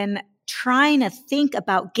times when trying to think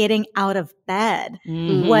about getting out of bed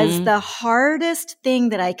was the hardest thing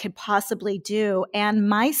that I could possibly do. And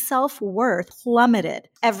my self-worth plummeted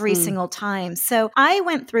every single time. So I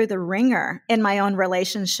went through the ringer in my own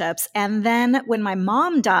relationships. And then when my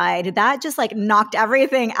mom died, that just knocked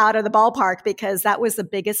everything out of the ballpark because that was the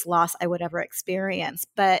biggest loss I would ever experience.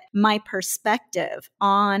 But my perspective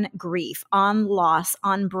on grief, on loss,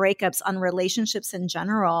 on breakups, on relationships in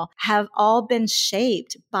general have all been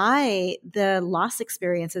shaped by the loss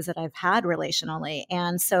experiences that I've had relationally.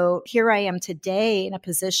 And so here I am today in a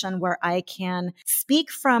position where I can speak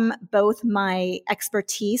from both my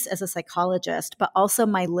expertise as a psychologist, but also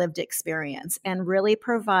my lived experience and really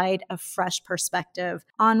provide a fresh perspective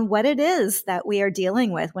on what it is that we are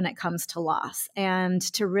dealing with when it comes to loss and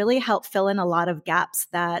to really help fill in a lot of gaps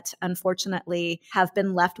that unfortunately have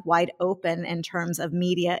been left wide open in terms of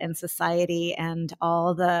media and society and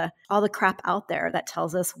all the crap out there that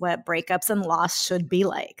tells us what breakups and loss should be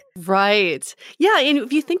like. Right. Yeah. And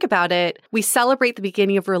if you think about it, we celebrate the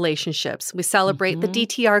beginning of relationships. We celebrate the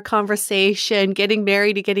DTR conversation, getting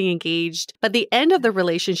married and getting engaged. But the end of the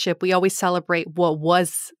relationship, we always celebrate what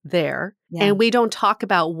was there. Yeah. And we don't talk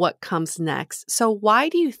about what comes next. So why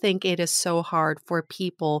do you think it is so hard for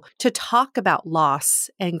people to talk about loss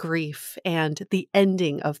and grief and the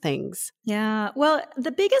ending of things? Yeah. Well,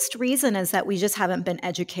 the biggest reason is that we just haven't been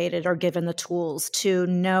educated or given the tools to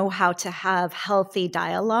know how to have healthy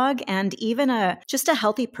dialogue and even just a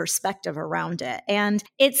healthy perspective around it. And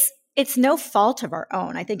it's no fault of our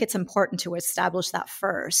own. I think it's important to establish that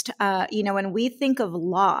first. When we think of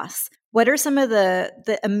loss, what are some of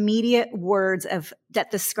the immediate words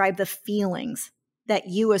that describe the feelings that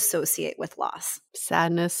you associate with loss?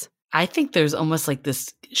 Sadness. I think there's almost like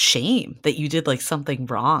this shame that you did like something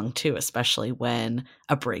wrong too, especially when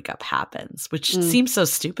a breakup happens, which seems so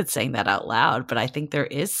stupid saying that out loud, but I think there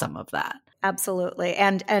is some of that. Absolutely.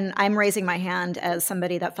 And I'm raising my hand as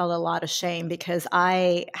somebody that felt a lot of shame because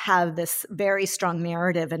I have this very strong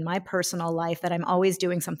narrative in my personal life that I'm always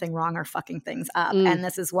doing something wrong or fucking things up. And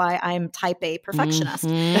this is why I'm type A perfectionist. So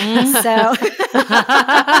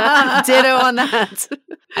ditto on that.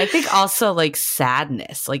 I think also like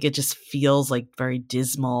sadness, like it just feels like very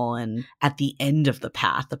dismal and at the end of the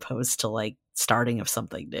path opposed to like starting of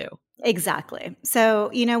something new. Exactly. So,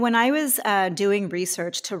 when I was doing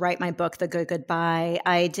research to write my book, The Good Goodbye,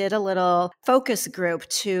 I did a little focus group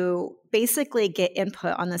to basically get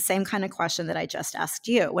input on the same kind of question that I just asked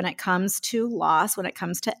you. When it comes to loss, when it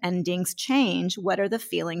comes to endings, change, what are the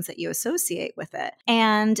feelings that you associate with it?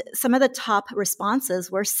 And some of the top responses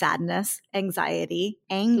were sadness, anxiety,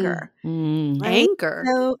 anger. Right? Anger.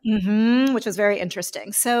 So, which was very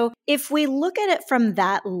interesting. So if we look at it from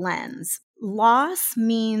that lens, loss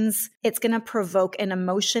means it's going to provoke an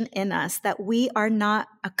emotion in us that we are not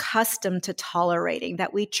accustomed to tolerating,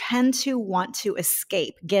 that we tend to want to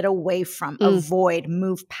escape, get away from, avoid,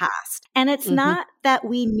 move past. And it's not that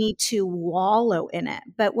we need to wallow in it,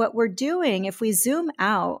 but what we're doing, if we zoom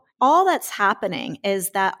out, all that's happening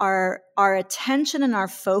is that our attention and our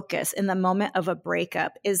focus in the moment of a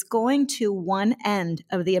breakup is going to one end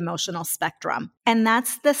of the emotional spectrum. And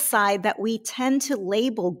that's the side that we tend to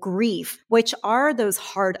label grief, which are those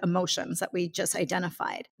hard emotions that we just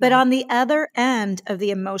identified. But on the other end of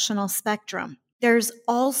the emotional spectrum, there's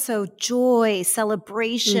also joy,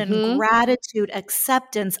 celebration, gratitude,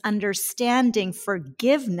 acceptance, understanding,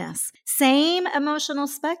 forgiveness. Same emotional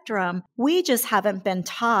spectrum. We just haven't been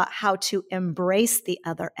taught how to embrace the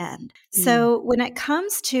other end. So when it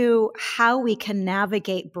comes to how we can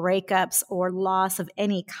navigate breakups or loss of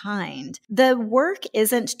any kind, the work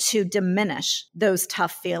isn't to diminish those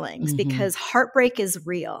tough feelings because heartbreak is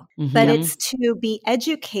real, but it's to be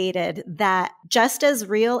educated that just as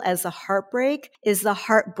real as the heartbreak is the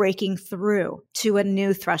heart breaking through to a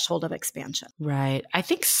new threshold of expansion. Right. I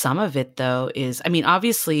think some of it, though, is, I mean,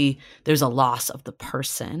 obviously there's a loss of the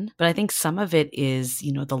person, but I think some of it is,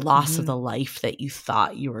 the loss of the life that you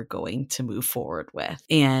thought you were going to move forward with.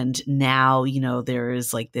 And now, there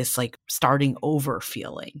is like this like starting over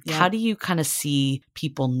feeling. Yeah. How do you kind of see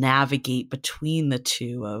people navigate between the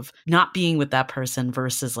two of not being with that person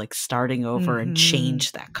versus like starting over and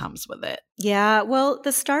change that comes with it? Yeah, well,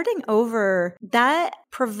 the starting over, that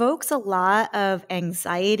provokes a lot of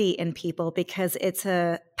anxiety in people because it's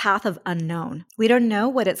a path of unknown. We don't know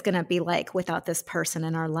what it's going to be like without this person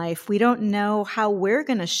in our life. We don't know how we're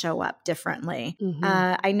going to show up differently.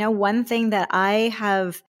 I know one thing that I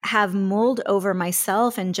have mulled over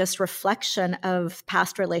myself and just reflection of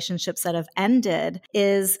past relationships that have ended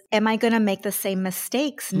is, am I going to make the same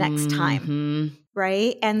mistakes next time?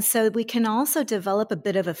 Right? And so we can also develop a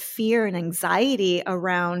bit of a fear and anxiety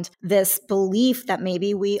around this belief that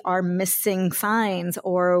maybe we are missing signs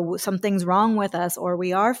or something's wrong with us or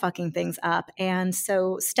we are fucking things up. And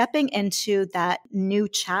so stepping into that new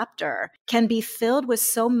chapter can be filled with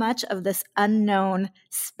so much of this unknown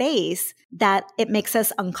space that it makes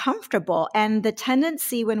us uncomfortable. And the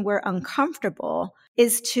tendency when we're uncomfortable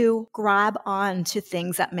is to grab on to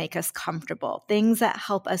things that make us comfortable, things that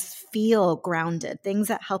help us feel grounded, things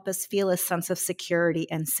that help us feel a sense of security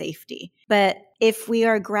and safety. But if we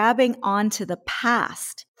are grabbing onto the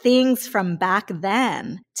past, things from back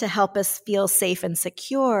then to help us feel safe and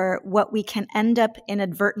secure, what we can end up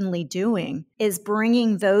inadvertently doing is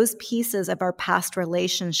bringing those pieces of our past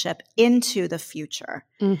relationship into the future.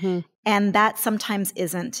 And that sometimes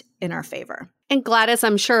isn't in our favor. And Gladys,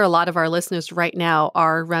 I'm sure a lot of our listeners right now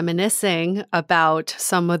are reminiscing about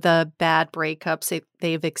some of the bad breakups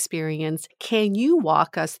they've experienced. Can you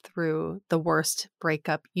walk us through the worst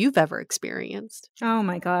breakup you've ever experienced? Oh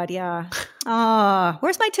my God, yeah. Oh,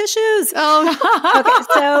 where's my tissues? Oh, Okay,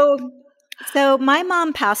 so So my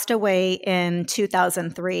mom passed away in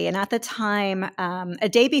 2003. And at the time, a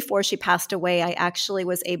day before she passed away, I actually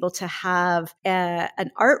was able to have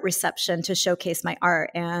an art reception to showcase my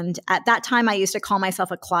art. And at that time, I used to call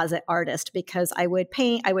myself a closet artist because I would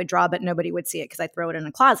paint, I would draw, but nobody would see it because I throw it in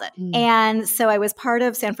a closet. And so I was part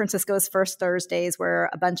of San Francisco's First Thursdays, where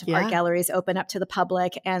a bunch of art galleries open up to the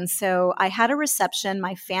public. And so I had a reception.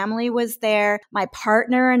 My family was there. My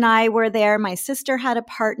partner and I were there. My sister had a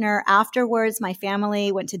partner. Afterwards, my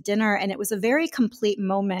family went to dinner, and it was a very complete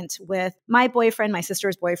moment with my boyfriend, my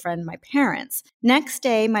sister's boyfriend, my parents. Next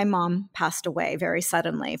day, my mom passed away very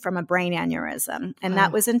suddenly from a brain aneurysm, and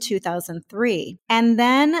that was in 2003. And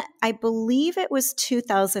then I believe it was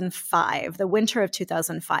 2005, the winter of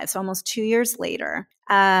 2005, so almost 2 years later,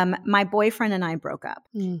 my boyfriend and I broke up.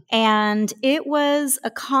 And it was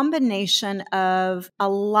a combination of a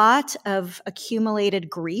lot of accumulated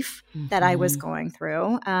grief that I was going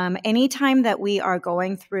through. Anytime that we are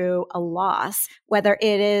going through a loss, whether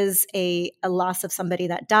it is a loss of somebody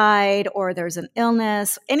that died or there's an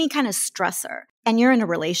illness, any kind of stressor, and you're in a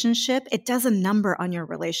relationship, it does a number on your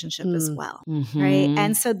relationship as well, right?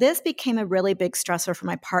 And so this became a really big stressor for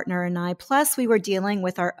my partner and I. Plus, we were dealing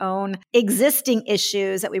with our own existing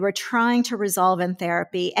issues that we were trying to resolve in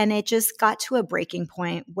therapy. And it just got to a breaking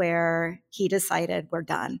point where he decided we're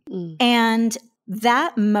done. And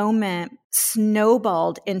that moment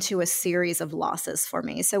snowballed into a series of losses for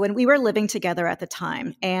me. So when we were living together at the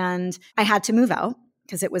time and I had to move out,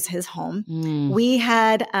 because it was his home. We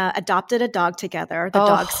had adopted a dog together. The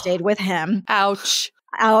dog stayed with him. Ouch.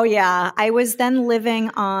 Oh yeah. I was then living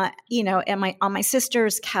on my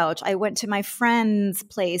sister's couch. I went to my friend's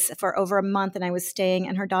place for over a month and I was staying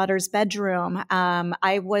in her daughter's bedroom.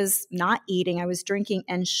 I was not eating. I was drinking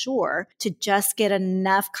Ensure to just get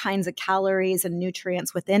enough kinds of calories and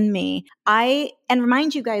nutrients within me. And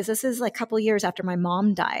remind you guys, this is like a couple years after my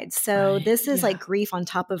mom died. So this is like grief on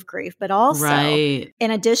top of grief, but also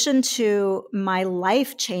in addition to my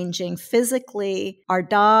life changing physically, our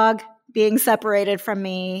dog being separated from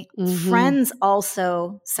me, friends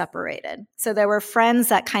also separated. So there were friends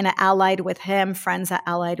that kind of allied with him, friends that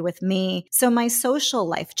allied with me. So my social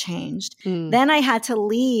life changed. Then I had to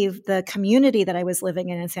leave the community that I was living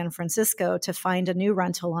in San Francisco to find a new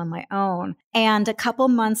rental on my own. And a couple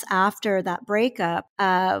months after that breakup,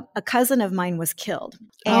 a cousin of mine was killed.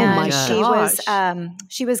 And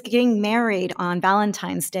she was getting married on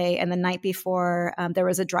Valentine's Day. And the night before, there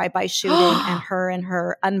was a drive-by shooting and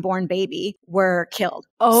her unborn baby were killed.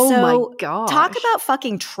 My gosh. Talk about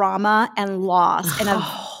fucking trauma and loss in a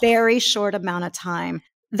very short amount of time.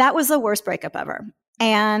 That was the worst breakup ever.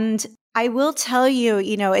 And I will tell you,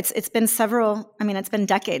 it's been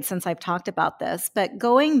decades since I've talked about this, but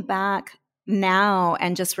going back now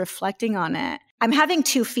and just reflecting on it, I'm having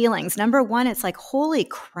two feelings. Number one, it's like, holy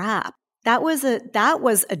crap. That was a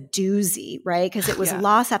doozy, right? Because it was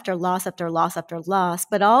loss after loss after loss after loss.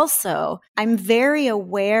 But also, I'm very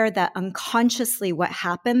aware that unconsciously what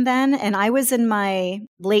happened then, and I was in my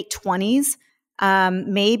late 20s,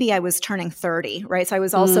 maybe I was turning 30, right? So I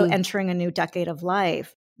was also entering a new decade of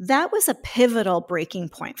life. That was a pivotal breaking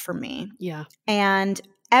point for me. Yeah. And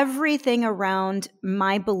everything around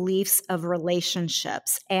my beliefs of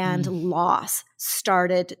relationships and loss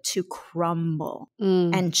started to crumble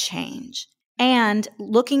and change. And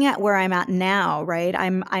looking at where I'm at now, right?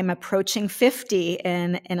 I'm approaching 50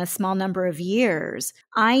 in a small number of years.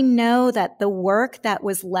 I know that the work that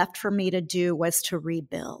was left for me to do was to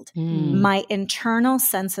rebuild my internal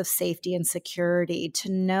sense of safety and security,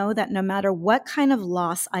 to know that no matter what kind of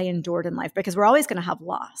loss I endured in life, because we're always going to have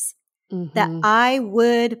loss, that I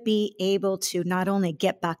would be able to not only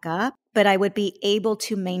get back up, but I would be able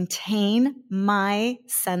to maintain my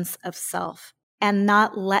sense of self and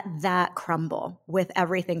not let that crumble with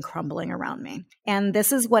everything crumbling around me. And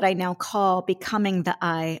this is what I now call becoming the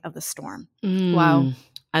eye of the storm. Wow.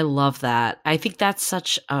 I love that. I think that's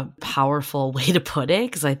such a powerful way to put it,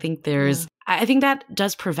 because I think I think that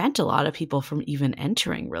does prevent a lot of people from even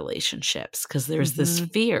entering relationships, because there's this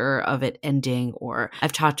fear of it ending. Or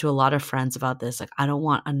I've talked to a lot of friends about this, like, I don't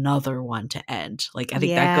want another one to end. Like, I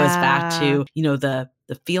think that goes back to,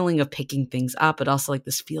 the feeling of picking things up, but also like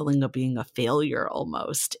this feeling of being a failure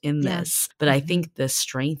almost in this. But I think the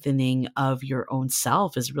strengthening of your own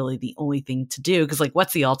self is really the only thing to do. Because like,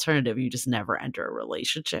 what's the alternative? You just never enter a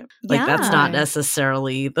relationship. Like that's not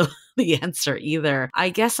necessarily the answer either. I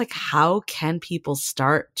guess like, how can people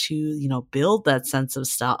start to, build that sense of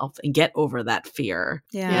self and get over that fear?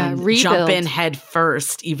 Yeah. And jump in head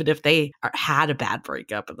first, even if they had a bad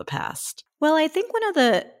breakup in the past. Well, I think one of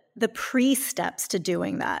the the pre-steps to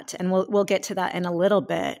doing that, and we'll get to that in a little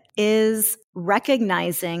bit, is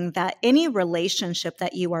recognizing that any relationship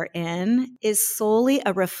that you are in is solely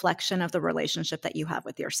a reflection of the relationship that you have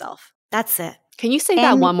with yourself. That's it. Can you say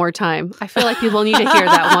that one more time? I feel like people need to hear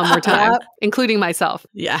that one more time, including myself.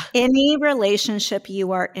 Yeah. Any relationship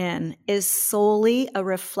you are in is solely a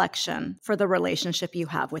reflection for the relationship you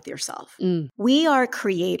have with yourself. We are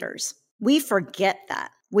creators. We forget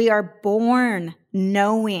that. We are born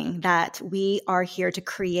knowing that we are here to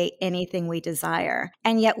create anything we desire.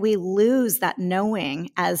 And yet we lose that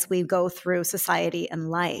knowing as we go through society and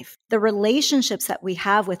life. The relationships that we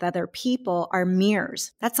have with other people are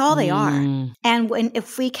mirrors. That's all they are. And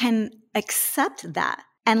if we can accept that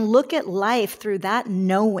and look at life through that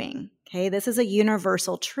knowing, okay, this is a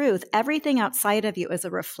universal truth. Everything outside of you is a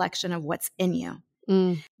reflection of what's in you.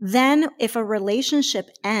 Then if a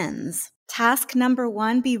relationship ends, task number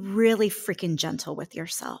one, be really freaking gentle with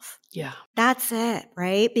yourself. Yeah. That's it,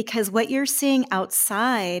 right? Because what you're seeing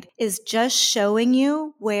outside is just showing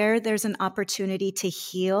you where there's an opportunity to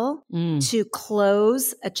heal, to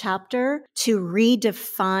close a chapter, to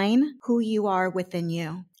redefine who you are within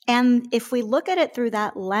you. And if we look at it through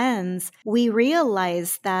that lens, we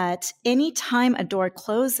realize that anytime a door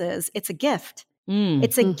closes, it's a gift.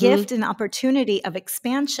 It's a gift and opportunity of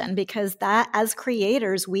expansion, because that, as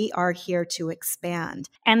creators, we are here to expand.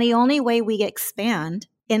 And the only way we expand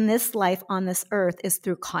in this life on this earth is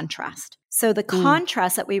through contrast. So the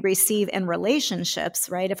contrast that we receive in relationships,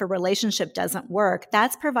 right? If a relationship doesn't work,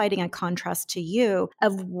 that's providing a contrast to you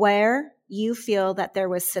of where you feel that there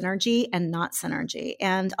was synergy and not synergy.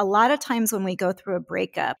 And a lot of times when we go through a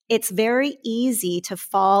breakup, it's very easy to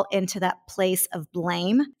fall into that place of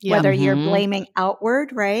blame, whether you're blaming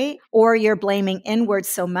outward, right? Or you're blaming inward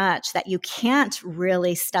so much that you can't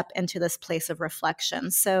really step into this place of reflection.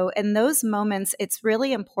 So in those moments, it's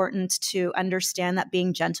really important to understand that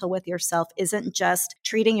being gentle with yourself isn't just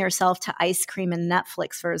treating yourself to ice cream and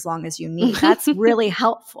Netflix for as long as you need. That's really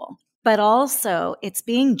helpful. But also it's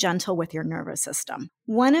being gentle with your nervous system.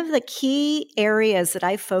 One of the key areas that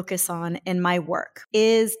I focus on in my work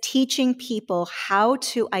is teaching people how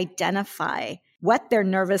to identify what their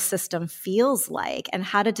nervous system feels like and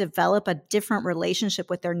how to develop a different relationship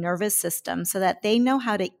with their nervous system so that they know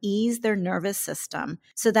how to ease their nervous system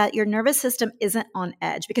so that your nervous system isn't on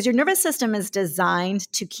edge, because your nervous system is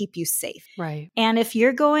designed to keep you safe. Right. And if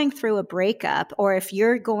you're going through a breakup, or if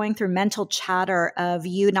you're going through mental chatter of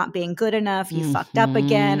you not being good enough, you fucked up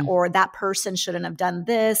again, or that person shouldn't have done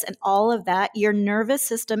this and all of that, your nervous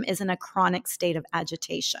system is in a chronic state of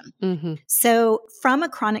agitation. So from a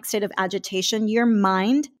chronic state of agitation, your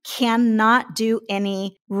mind cannot do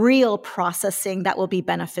any real processing that will be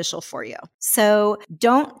beneficial for you. So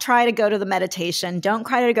don't try to go to the meditation. Don't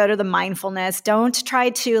try to go to the mindfulness. Don't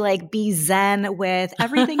try to like be zen with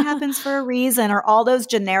everything happens for a reason, or all those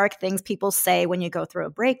generic things people say when you go through a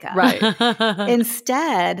breakup. Right.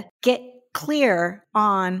 Instead, get clear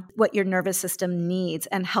on what your nervous system needs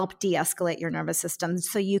and help de-escalate your nervous system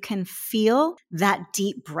so you can feel that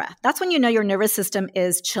deep breath. That's when you know your nervous system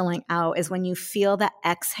is chilling out, is when you feel that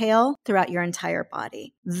exhale throughout your entire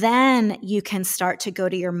body. Then you can start to go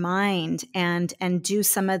to your mind and do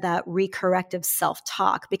some of that recorrective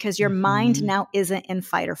self-talk, because your mind now isn't in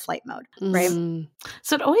fight or flight mode, right?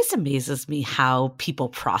 So it always amazes me how people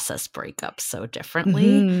process breakups so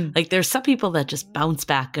differently. Like there's some people that just bounce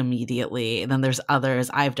back immediately, and then there's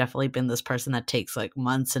others. I've definitely been this person that takes like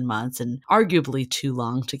months and months and arguably too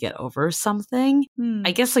long to get over something.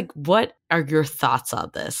 I guess like what are your thoughts on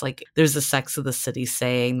this? Like there's a Sex of the City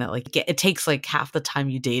saying that like it takes like half the time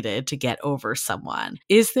you dated to get over someone.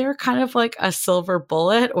 Is there kind of like a silver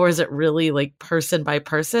bullet, or is it really like person by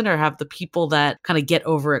person, or have the people that kind of get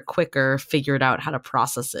over it quicker figured out how to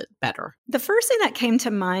process it better? The first thing that came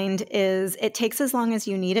to mind is it takes as long as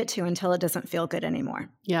you need it to until it doesn't feel good anymore.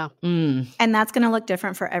 Yeah. And that's going to look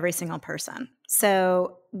different for every single person.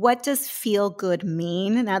 So what does feel good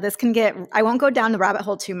mean? Now this can I won't go down the rabbit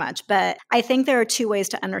hole too much, but I think there are two ways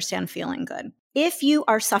to understand feeling good. If you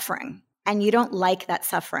are suffering and you don't like that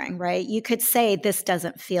suffering, right? You could say this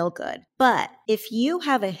doesn't feel good. But if you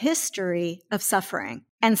have a history of suffering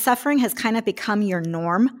and suffering has kind of become your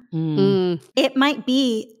norm, it might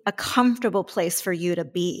be a comfortable place for you to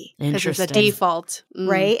be. Because it's a default.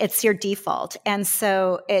 Right? It's your default. And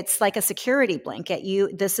so it's like a security blanket.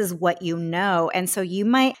 This is what you know. And so you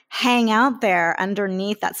might hang out there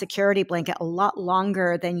underneath that security blanket a lot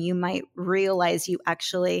longer than you might realize you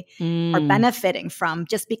actually are benefiting from,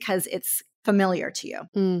 just because it's familiar to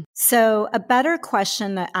you. So a better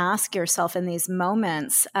question to ask yourself in these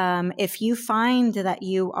moments, if you find that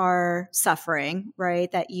you are suffering,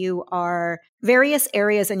 right, that you are various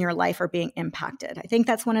areas in your life are being impacted. I think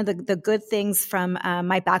that's one of the good things from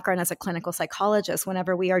my background as a clinical psychologist.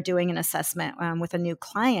 Whenever we are doing an assessment with a new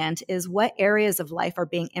client, is what areas of life are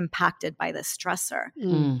being impacted by this stressor.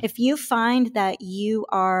 If you find that you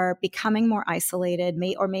are becoming more isolated,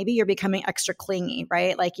 or maybe you're becoming extra clingy,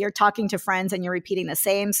 right? Like you're talking to friends and you're repeating the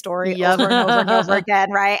same story over and over and over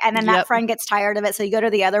again, right? And then that friend gets tired of it. So you go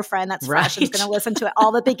to the other friend that's fresh and is going to listen to it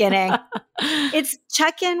all the beginning. It's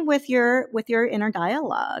check in with your inner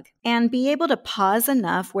dialogue and be able to pause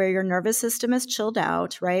enough where your nervous system is chilled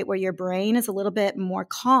out, right? Where your brain is a little bit more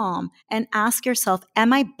calm, and ask yourself,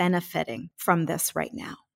 am I benefiting from this right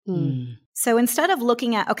now? So instead of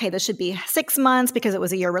looking at, okay, this should be 6 months because it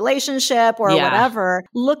was a year relationship or whatever,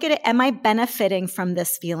 look at it. Am I benefiting from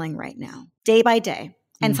this feeling right now, day by day?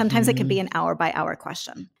 And sometimes it can be an hour by hour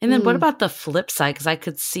question. And then what about the flip side? Because I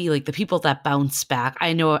could see like the people that bounce back.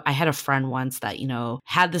 I know I had a friend once that,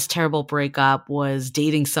 had this terrible breakup, was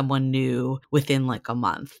dating someone new within like a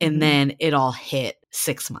month. And then it all hit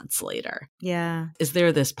 6 months later. Yeah. Is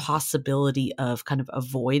there this possibility of kind of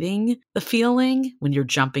avoiding the feeling when you're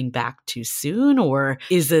jumping back too soon? Or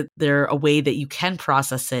is there a way that you can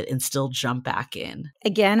process it and still jump back in?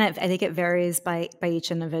 Again, I think it varies by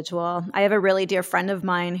each individual. I have a really dear friend of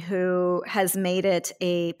mine who has made it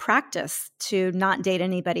a practice to not date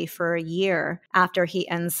anybody for a year after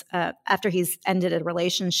he's ended a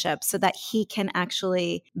relationship, so that he can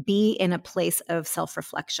actually be in a place of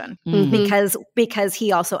self-reflection. Because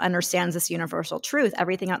he also understands this universal truth.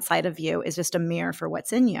 Everything outside of you is just a mirror for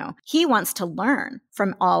what's in you. He wants to learn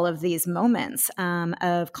from all of these moments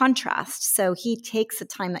of contrast. So he takes the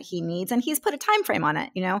time that he needs, and he's put a time frame on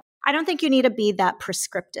it. I don't think you need to be that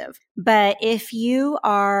prescriptive, but if you've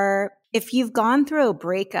gone through a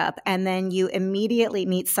breakup and then you immediately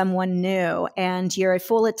meet someone new and your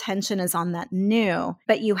full attention is on that new,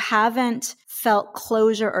 but you haven't felt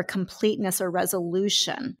closure or completeness or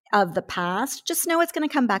resolution of the past, just know it's going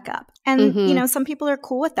to come back up. And, some people are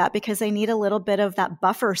cool with that because they need a little bit of that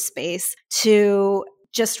buffer space to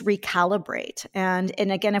just recalibrate. And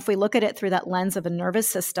again, if we look at it through that lens of a nervous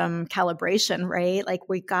system calibration, right? Like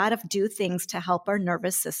we got to do things to help our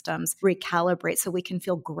nervous systems recalibrate so we can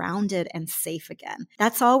feel grounded and safe again.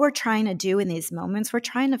 That's all we're trying to do in these moments. We're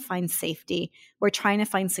trying to find safety. We're trying to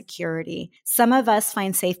find security. Some of us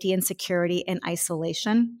find safety and security in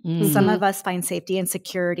isolation. Some of us find safety and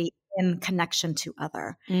security in connection to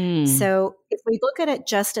other. So if we look at it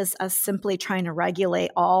just as us simply trying to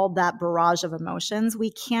regulate all that barrage of emotions, we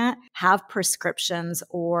can't have prescriptions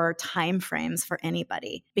or timeframes for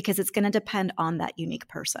anybody because it's going to depend on that unique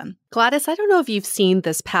person. Gladys, I don't know if you've seen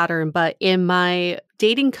this pattern, but in my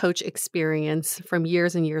dating coach experience from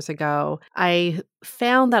years and years ago, I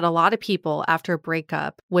found that a lot of people after a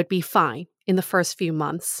breakup would be fine in the first few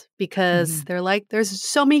months because they're like, there's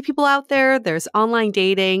so many people out there. There's online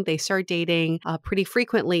dating. They start dating pretty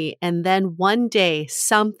frequently. And then one day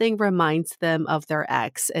something reminds them of their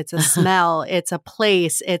ex. It's a smell, it's a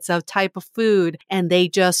place, it's a type of food, and they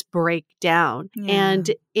just break down. Yeah.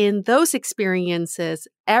 And in those experiences,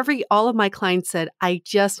 all of my clients said, I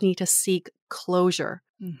just need to seek closure.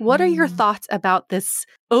 What are your thoughts about this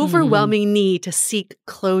overwhelming need to seek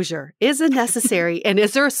closure? Is it necessary? And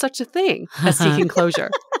is there such a thing as seeking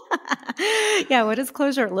closure? Yeah, what does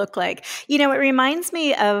closure look like? It reminds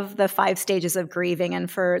me of the 5 stages of grieving.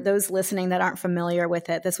 And for those listening that aren't familiar with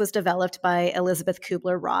it, this was developed by Elizabeth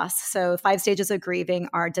Kubler-Ross. So 5 stages of grieving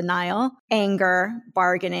are denial, anger,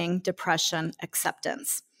 bargaining, depression,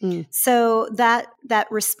 acceptance. So that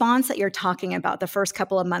response that you're talking about, the first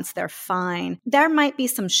couple of months, they're fine. There might be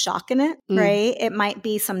some shock in it, right? It might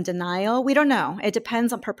be some denial. We don't know. It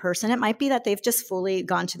depends on per person. It might be that they've just fully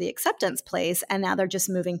gone to the acceptance place and now they're just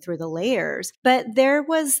moving through the layers. But there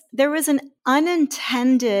was an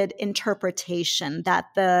unintended interpretation that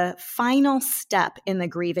the final step in the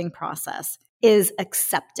grieving process is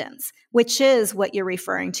acceptance, which is what you're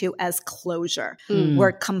referring to as closure.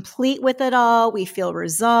 We're complete with it all. We feel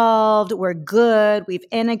resolved. We're good. We've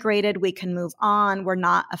integrated. We can move on. We're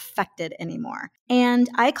not affected anymore. And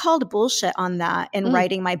I called bullshit on that in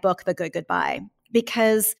writing my book, The Good Goodbye,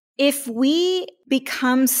 because if we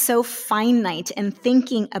become so finite in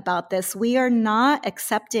thinking about this, we are not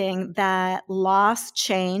accepting that loss,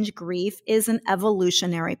 change, grief is an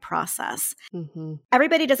evolutionary process.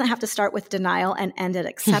 Everybody doesn't have to start with denial and end at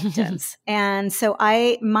acceptance. And so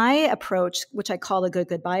my approach, which I call the Good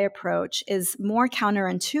Goodbye approach, is more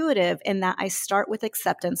counterintuitive in that I start with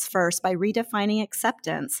acceptance first by redefining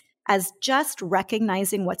acceptance as just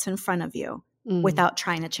recognizing what's in front of you without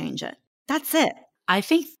trying to change it. That's it. I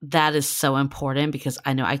think that is so important because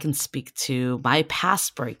I know I can speak to my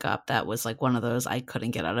past breakup that was like one of those I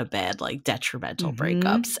couldn't get out of bed, like detrimental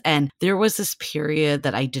breakups. And there was this period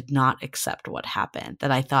that I did not accept what happened,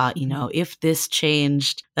 that I thought, you know, if this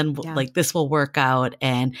changed, then like this will work out.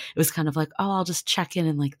 And it was kind of like, oh, I'll just check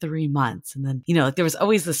in like 3 months. And then, you know, like there was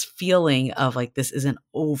always this feeling of like, this isn't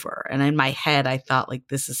over. And in my head, I thought like,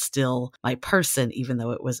 this is still my person, even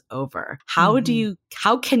though it was over. How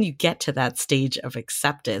can you get to that stage of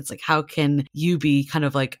acceptance? Like, how can you be kind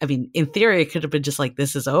of like, I mean, in theory, it could have been just like,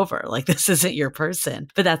 this is over. Like, this isn't your person.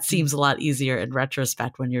 But that seems a lot easier in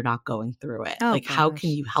retrospect when you're not going through it. How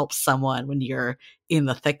can you help someone when you're in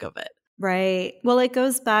the thick of it? Right. Well, it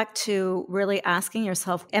goes back to really asking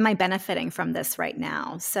yourself, am I benefiting from this right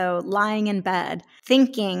now? So lying in bed,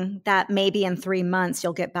 thinking that maybe in 3 months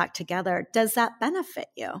you'll get back together, does that benefit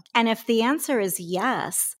you? And if the answer is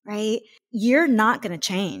yes, right, you're not going to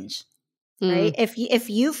change. Right. If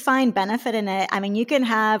you find benefit in it, I mean, you can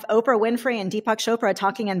have Oprah Winfrey and Deepak Chopra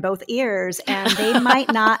talking in both ears, and they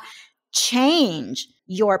might not change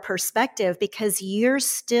your perspective because you're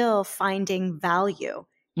still finding value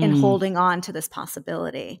in holding on to this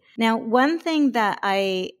possibility. Now, one thing that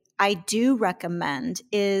I do recommend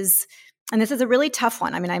is, and this is a really tough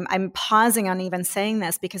one. I mean, I'm pausing on even saying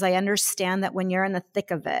this because I understand that when you're in the thick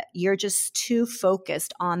of it, you're just too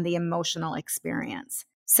focused on the emotional experience.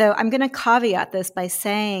 So I'm going to caveat this by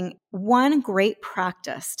saying one great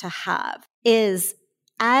practice to have is,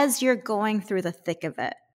 as you're going through the thick of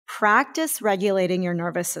it, practice regulating your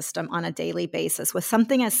nervous system on a daily basis with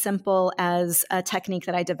something as simple as a technique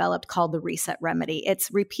that I developed called the reset remedy. It's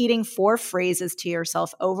repeating 4 phrases to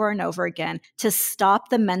yourself over and over again to stop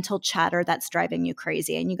the mental chatter that's driving you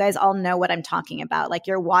crazy. And you guys all know what I'm talking about. Like,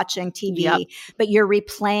 you're watching TV, but you're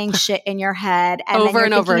replaying shit in your head and over then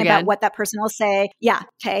and you're over thinking again about what that person will say. Yeah.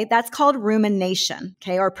 Okay. That's called rumination.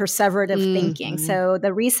 Okay. Or perseverative thinking. So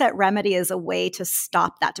the reset remedy is a way to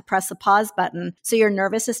stop that, to press the pause button so your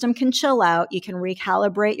nervous system can chill out, you can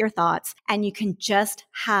recalibrate your thoughts, and you can just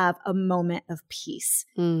have a moment of peace.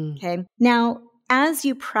 Okay. Now, as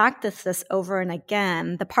you practice this over and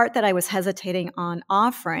again, the part that I was hesitating on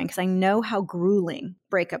offering, because I know how grueling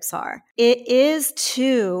breakups are, it is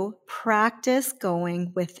to practice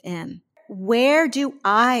going within. Where do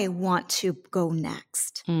I want to go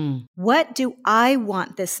next? What do I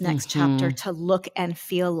want this next chapter to look and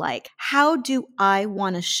feel like? How do I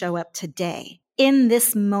want to show up today? In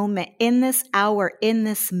this moment, in this hour, in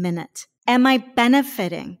this minute? Am I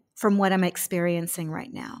benefiting from what I'm experiencing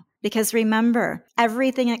right now? Because remember,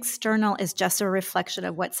 everything external is just a reflection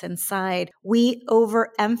of what's inside. We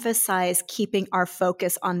overemphasize keeping our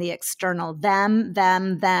focus on the external. Them.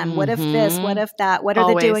 What if this? What if that? What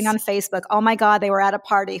are they doing on Facebook? Oh my God, they were at a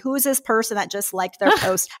party. Who is this person that just liked their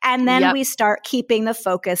post? And then we start keeping the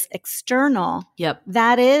focus external.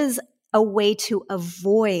 That is a way to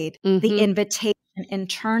avoid the invitation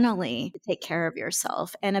internally to take care of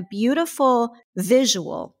yourself. And a beautiful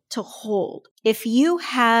visual to hold. If you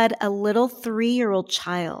had a little 3-year-old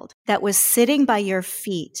child that was sitting by your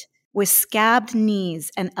feet with scabbed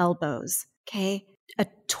knees and elbows, okay, a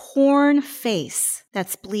torn face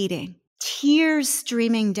that's bleeding, tears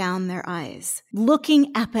streaming down their eyes,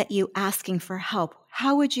 looking up at you, asking for help,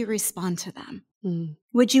 how would you respond to them?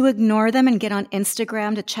 Would you ignore them and get on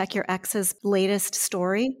Instagram to check your ex's latest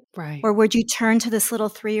story? Right. Or would you turn to this little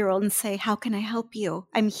 3-year-old and say, how can I help you?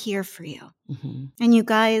 I'm here for you. And you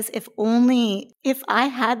guys, if I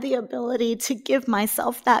had the ability to give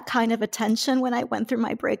myself that kind of attention when I went through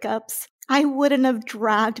my breakups, I wouldn't have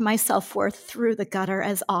dragged my self-worth through the gutter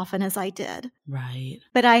as often as I did. Right.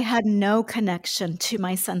 But I had no connection to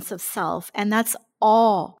my sense of self. And that's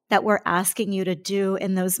all that we're asking you to do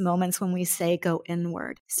in those moments when we say go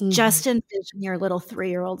inward. Just envision your little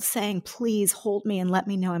 3-year-old saying, please hold me and let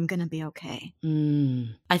me know I'm going to be okay.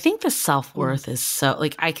 I think the self-worth is so,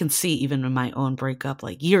 like, I can see even in my own breakup,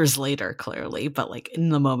 like years later, clearly, but like in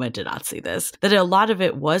the moment did not see this, that a lot of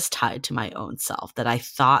it was tied to my own self, that I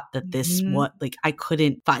thought that this, what, like I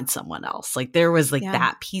couldn't find someone else. Like there was like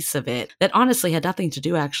that piece of it that honestly had nothing to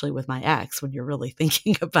do actually with my ex when you're really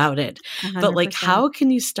thinking about it. 100%. But like, how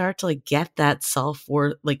can you start to like get that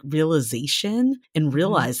self-worth, like realization and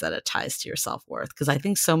realize that it ties to your self-worth? Because I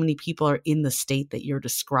think so many people are in the state that you're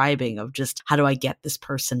describing of just, how do I get this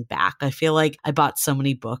person back? I feel like I bought so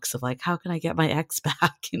many books of like, how can I get my ex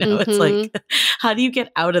back? You know, it's like, how do you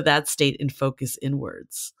get out of that state and focus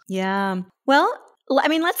inwards? Yeah. Well, I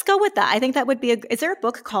mean, let's go with that. I think that would be is there a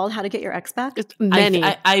book called How to Get Your Ex Back? Many.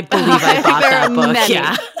 I believe I bought that book. Many.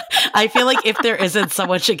 Yeah. I feel like if there isn't,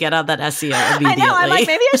 someone should get on that SEO immediately. I know. I'm like,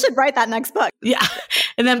 maybe I should write that next book. Yeah.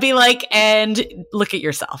 And then be like, and look at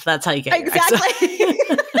yourself. That's how you get your ex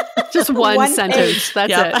back. Just one sentence.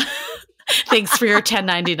 That's it. Thanks for your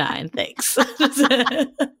 1099. Thanks.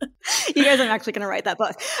 You guys are actually going to write that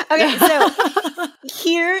book. Okay, so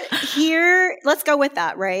here, let's go with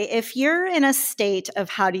that, right? If you're in a state of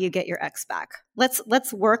how do you get your ex back,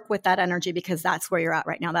 let's work with that energy because that's where you're at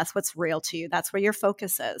right now. That's what's real to you. That's where your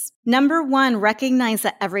focus is. Number one, recognize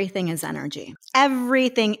that everything is energy.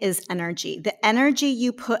 Everything is energy. The energy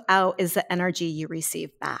you put out is the energy you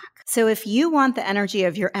receive back. So if you want the energy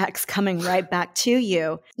of your ex coming right back to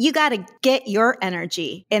you, you got to get your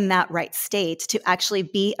energy in that right state to actually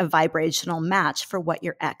be a vibrational match for what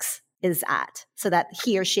your ex is at so that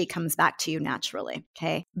he or she comes back to you naturally.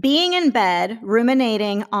 Okay. Being in bed,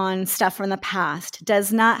 ruminating on stuff from the past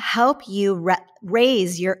does not help you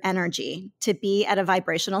raise your energy to be at a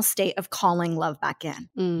vibrational state of calling love back in.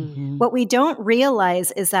 Mm-hmm. What we don't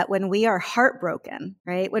realize is that when we are heartbroken,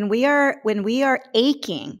 right? When we are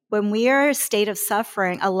aching, when we are in a state of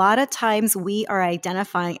suffering, a lot of times we are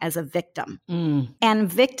identifying as a victim.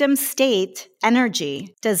 And victim state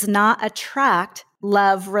energy does not attract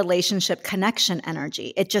love, relationship, connection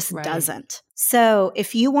energy. It just doesn't. So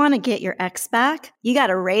if you want to get your ex back, you got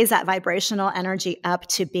to raise that vibrational energy up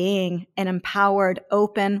to being an empowered,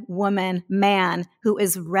 open woman, man who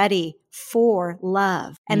is ready for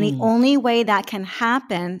love. And the only way that can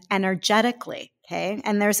happen energetically. Okay.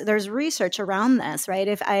 And there's research around this, right?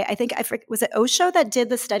 Was it Osho that did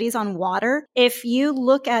the studies on water? If you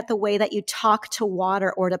look at the way that you talk to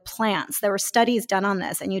water or to plants, there were studies done on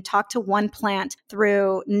this, and you talk to one plant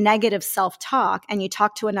through negative self-talk and you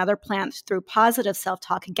talk to another plant through positive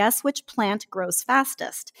self-talk. Guess which plant grows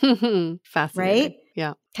fastest? Fascinating. Right?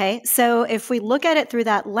 Yeah. Okay. So if we look at it through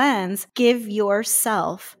that lens, give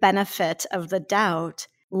yourself benefit of the doubt.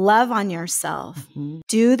 Love on yourself.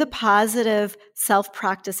 Do the positive self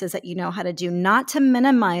practices that you know how to do, not to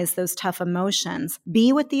minimize those tough emotions.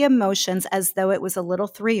 Be with the emotions as though it was a little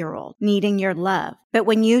 3-year-old needing your love. But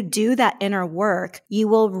when you do that inner work, you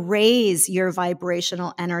will raise your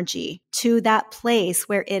vibrational energy to that place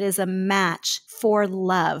where it is a match for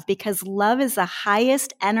love, because love is the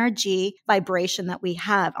highest energy vibration that we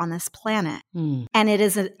have on this planet. And it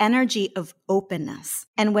is an energy of openness.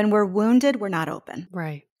 And when we're wounded, we're not open.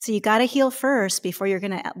 Right. So you got to heal first before you're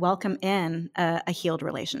going to welcome in a healed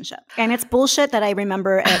relationship. And it's bullshit that I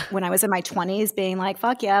remember when I was in my 20s being like,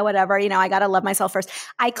 fuck yeah, whatever. I got to love myself first.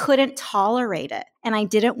 I couldn't tolerate it. And I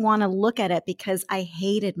didn't want to look at it because I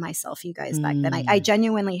hated myself, you guys, back then. I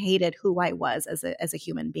genuinely hated who I was as a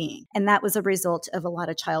human being. And that was a result of a lot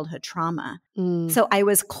of childhood trauma. So I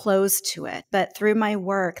was closed to it. But through my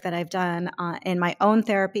work that I've done in my own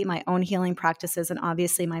therapy, my own healing practices, and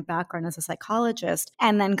obviously my background as a psychologist,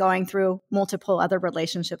 and then going through multiple other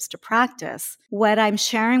relationships to practice, what I'm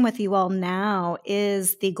sharing with you all now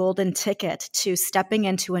is the golden ticket to stepping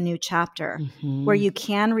into a new chapter where you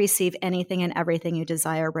can receive anything and everything you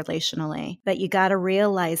desire relationally. But you got to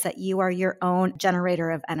realize that you are your own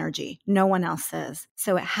generator of energy. No one else is.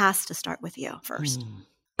 So it has to start with you first.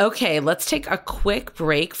 Okay, let's take a quick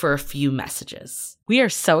break for a few messages. We are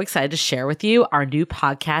so excited to share with you our new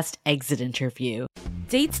podcast, Exit Interview.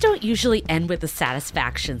 Dates don't usually end with a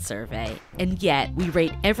satisfaction survey, and yet we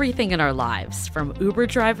rate everything in our lives, from Uber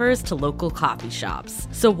drivers to local coffee shops.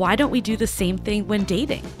 So why don't we do the same thing when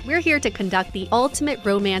dating? We're here to conduct the ultimate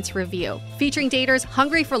romance review, featuring daters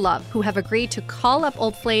hungry for love who have agreed to call up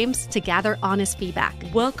old flames to gather honest feedback.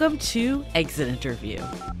 Welcome to Exit Interview.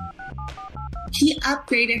 He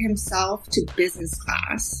upgraded himself to business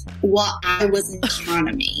class while I was in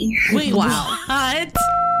economy. Wait, wow. What?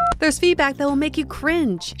 There's feedback that will make you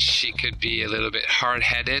cringe. She could be a little bit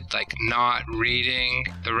hard-headed, like not reading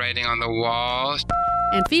the writing on the wall.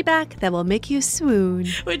 And feedback that will make you swoon.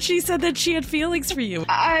 When she said that she had feelings for you.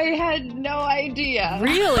 I had no idea.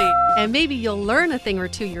 Really? And maybe you'll learn a thing or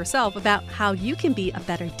two yourself about how you can be a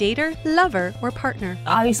better dater, lover, or partner.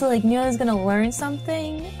 Obviously, I was going to learn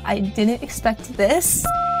something. I didn't expect this.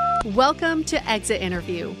 Welcome to Exit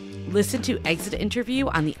Interview. Listen to Exit Interview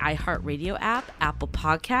on the iHeartRadio app, Apple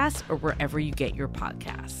Podcasts, or wherever you get your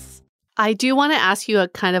podcasts. I do want to ask you a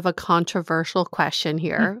kind of a controversial question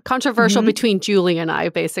here. Controversial between Julie and I,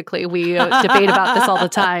 basically. We debate about this all the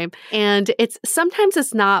time. And sometimes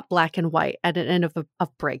it's not black and white at an end of a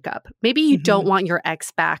breakup. Maybe you don't want your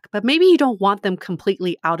ex back, but maybe you don't want them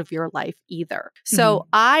completely out of your life either. So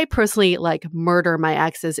I personally murder my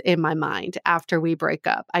exes in my mind after we break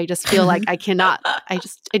up. I just feel like I cannot,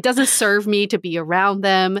 it doesn't serve me to be around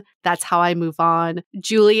them. That's how I move on.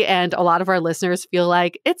 Julie and a lot of our listeners feel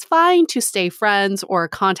like it's fine to stay friends or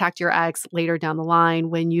contact your ex later down the line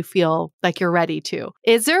when you feel like you're ready to.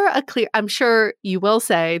 Is there I'm sure you will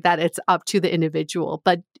say that it's up to the individual,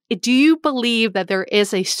 but do you believe that there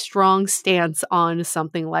is a strong stance on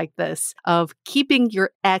something like this of keeping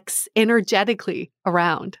your ex energetically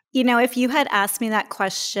around? If you had asked me that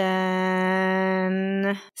question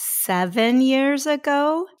 7 years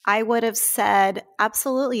ago, I would have said,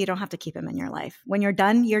 absolutely, you don't have to keep him in your life. When you're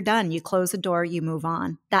done, you're done. You close the door, you move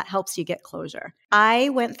on. That helps you get closure. I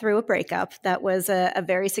went through a breakup that was a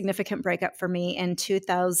very significant breakup for me in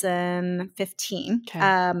 2015.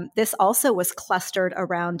 Okay. This also was clustered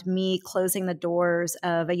around me closing the doors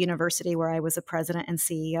of a university where I was a president and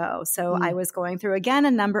CEO. So I was going through, again,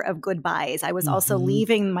 a number of goodbyes. I was also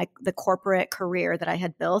leaving the corporate career that I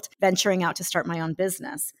had built, venturing out to start my own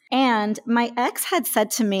business. And my ex had said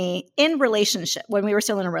to me when we were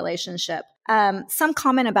still in a relationship, some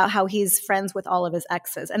comment about how he's friends with all of his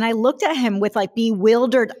exes. And I looked at him with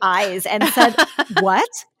bewildered eyes and said, what?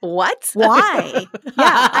 What? Why?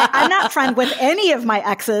 I'm not friend with any of my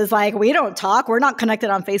exes. We don't talk. We're not connected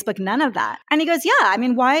on Facebook. None of that. And he goes,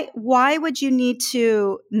 why would you need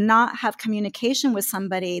to not have communication with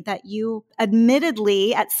somebody that you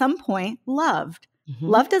admittedly at some point loved?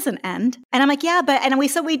 Love doesn't end. And I'm like,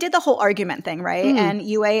 we did the whole argument thing, right? And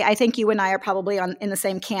I think you and I are probably in the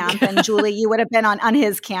same camp. And Julie, you would have been on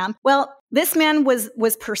his camp. Well, this man was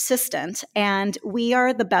persistent, and we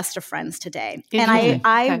are the best of friends today. And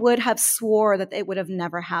I would have swore that it would have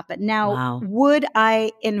never happened. Now, would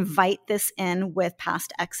I invite this in with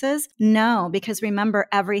past exes? No, because remember,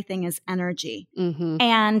 everything is energy.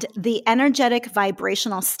 And the energetic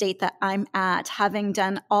vibrational state that I'm at, having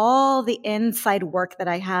done all the inside work that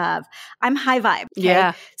I have, I'm high vibe. Okay?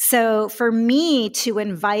 Yeah. So for me to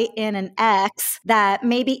invite in an ex that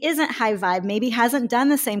maybe isn't high vibe, maybe hasn't done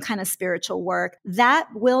the same kind of spiritual work, that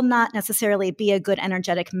will not necessarily be a good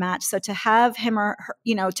energetic match. So to have him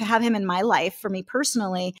to have him in my life for me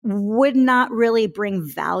personally would not really bring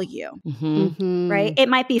value, right? It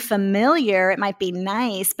might be familiar, it might be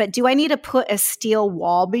nice, but do I need to put a steel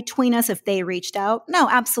wall between us if they reached out? No,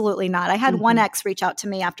 absolutely not. I had one ex reach out to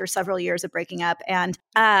me after several years of breaking up, and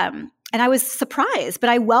I was surprised, but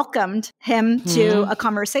I welcomed him to a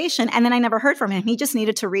conversation, and then I never heard from him. He just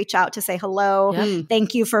needed to reach out to say hello.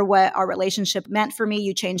 Thank you for what our relationship meant for me.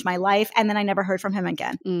 You changed my life. And then I never heard from him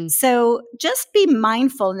again. So just be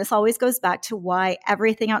mindful. And this always goes back to why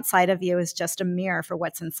everything outside of you is just a mirror for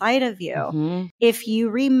what's inside of you. If you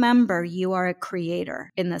remember, you are a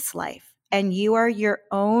creator in this life, and you are your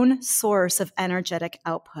own source of energetic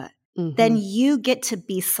output. Then you get to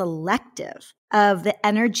be selective of the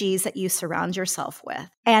energies that you surround yourself with.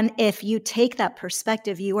 And if you take that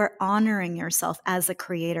perspective, you are honoring yourself as a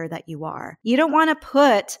creator that you are. You don't want to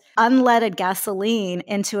put unleaded gasoline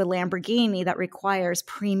into a Lamborghini that requires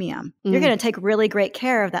premium. You're going to take really great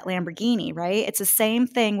care of that Lamborghini, right? It's the same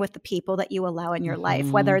thing with the people that you allow in your life,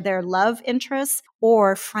 whether they're love interests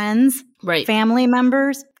or friends, family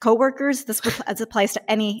members, coworkers. This applies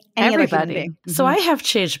to any other human being. So I have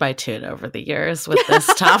changed my tune over the years with this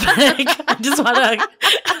topic. I just want to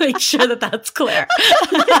make sure that that's clear.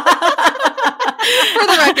 For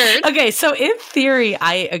the record. Okay, so in theory,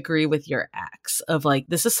 I agree with your ex of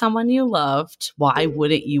this is someone you loved. Why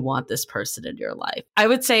wouldn't you want this person in your life? I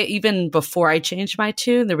would say even before I changed my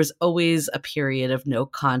tune, there was always a period of no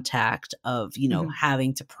contact, of,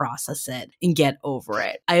 having to process it and get over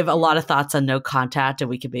it. I have a lot of thoughts on no contact, and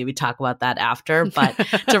we can maybe talk about that after. But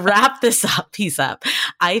to wrap this piece up,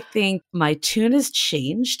 I think my tune has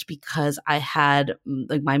changed because I had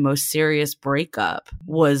my most serious breakup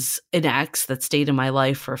was an ex that stayed in my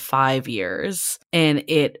life for 5 years, and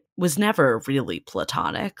it was never really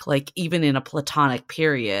platonic. Even in a platonic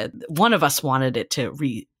period, one of us wanted it to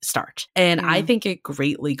restart. And I think it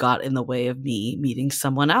greatly got in the way of me meeting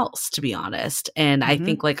someone else, to be honest. And I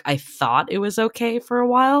think I thought it was okay for a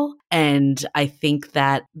while. And I think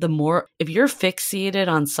that if you're fixated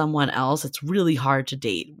on someone else, it's really hard to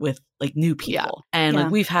date with new people.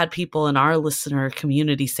 And we've had people in our listener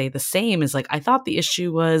community say the same, is I thought the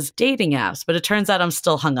issue was dating apps, but it turns out I'm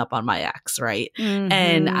still hung up on my ex, right?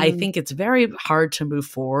 And I think it's very hard to move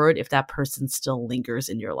forward if that person still lingers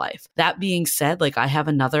in your life. That being said, like I have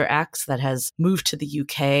another ex that has moved to the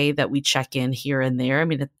UK that we check in here and there. I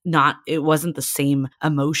mean, it wasn't the same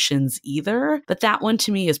emotions either, but that one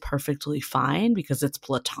to me is perfectly fine because it's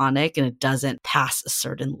platonic and it doesn't pass a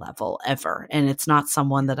certain level ever. And it's not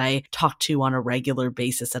someone that I talk to on a regular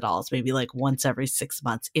basis at all. It's maybe like once every 6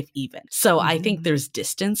 months, if even. So I think there's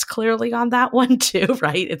distance clearly on that one too,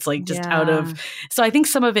 right? It's like just out of, so I think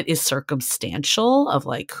some of it is circumstantial of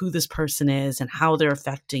like who this person is and how they're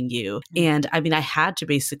affecting you. And I mean, I had to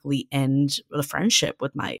basically end the friendship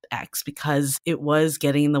with my ex because it was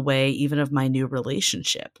getting in the way even of my new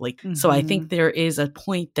relationship. Like, so I think there is a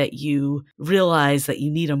point that you realize that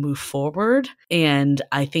you need to move forward. And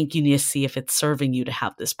I think you need to see if it's serving you to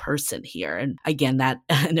have this person here. And again, that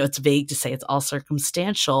I know it's vague to say it's all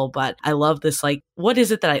circumstantial, but I love this. Like, what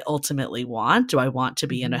is it that I ultimately want? Do I want to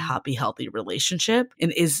be in a happy, healthy relationship?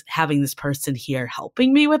 And is having this person here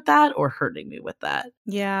helping me with that or hurting me with that?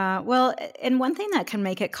 Yeah. Well, and one thing that can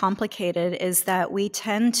make it complicated is that we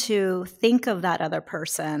tend to think of that other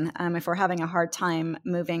person, if we're having a hard time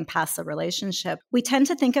moving past the relationship, we tend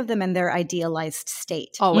to think of them in their idealized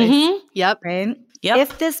state. Always. Yep. Right? Yep.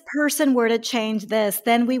 If this person were to change this,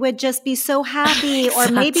 then we would just be so happy. Or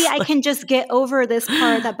maybe I can just get over this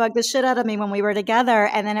part that bugged the shit out of me when we were together,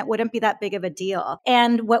 and then it wouldn't be that big of a deal.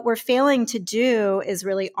 And what we're failing to do is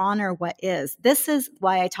really honor what is. This is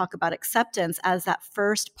why I talk about acceptance as that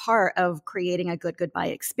first part of creating a good goodbye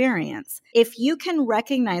experience. If you can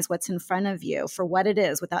recognize what's in front of you for what it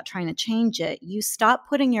is without trying to change it, you stop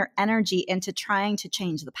putting your energy into trying to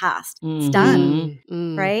change the past. It's done,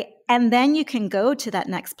 right? And then you can go to that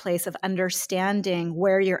next place of understanding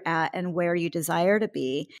where you're at and where you desire to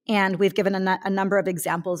be. And we've given a number of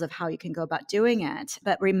examples of how you can go about doing it.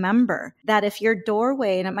 But remember that if your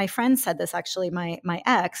doorway, and my friend said this actually, my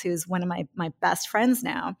ex, who's one of my best friends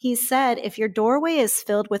now, he said, if your doorway is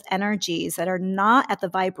filled with energies that are not at the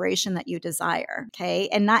vibration that you desire, okay,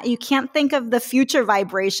 and not, you can't think of the future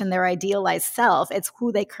vibration, their idealized self, it's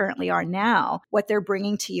who they currently are now, what they're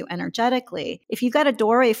bringing to you energetically. If you've got a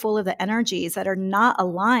doorway full of the energies that are not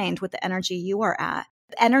aligned with the energy you are at,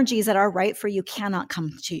 the energies that are right for you cannot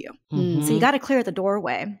come to you. So you got to clear the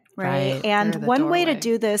doorway. Right. And one way to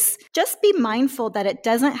do this, just be mindful that it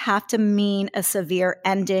doesn't have to mean a severe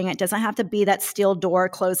ending. It doesn't have to be that steel door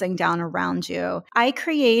closing down around you. I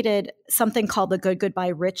created something called the Good Goodbye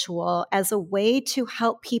Ritual as a way to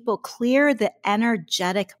help people clear the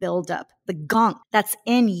energetic buildup, the gunk that's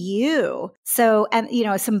in you. So, and, you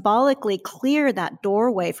know, symbolically clear that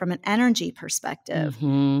doorway from an energy perspective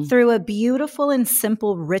through a beautiful and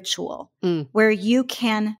simple ritual where you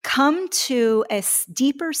can come to a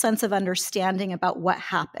deeper sense of understanding about what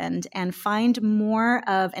happened and find more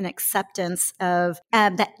of an acceptance of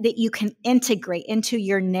that you can integrate into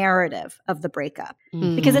your narrative of the breakup.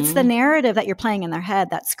 Because it's the narrative that you're playing in their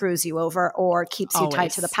head that screws you over or keeps you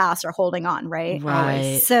tied to the past or holding on, right?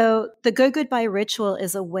 Right. So the Good Goodbye Ritual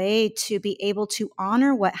is a way to be able to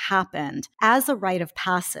honor what happened as a rite of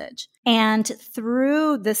passage. And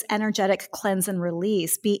through this energetic cleanse and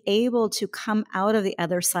release, be able to come out of the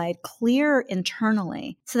other side clear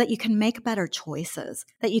internally so that you can make better choices,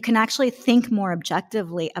 that you can actually think more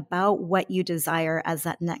objectively about what you desire as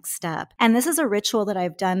that next step. And this is a ritual that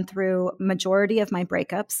I've done through majority of my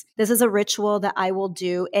breakups. This is a ritual that I will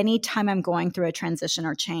do anytime I'm going through a transition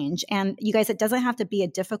or change. And you guys, it doesn't have to be a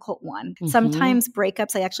difficult one. Sometimes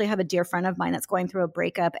breakups, I actually have a dear friend of mine that's going through a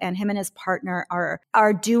breakup, and him and his partner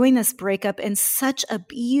are doing this breakup in such a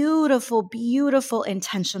beautiful, beautiful,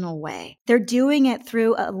 intentional way. They're doing it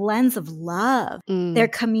through a lens of love. They're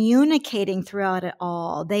communicating throughout it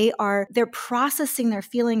all. They're processing their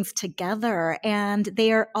feelings together, and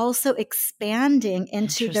they are also expanding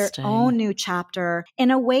into their own new chapter in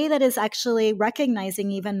a way that is actually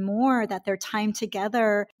recognizing even more that their time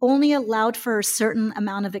together only allowed for a certain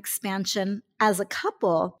amount of expansion as a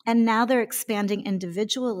couple, and now they're expanding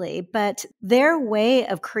individually. But their way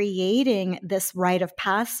of creating this rite of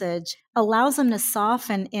passage allows them to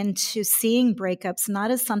soften into seeing breakups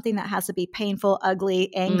not as something that has to be painful,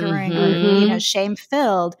 ugly, angering, or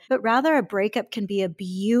shame-filled, but rather a breakup can be a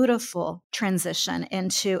beautiful transition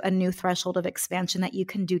into a new threshold of expansion that you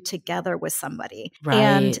can do together with somebody. Right.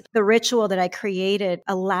 And the ritual that I created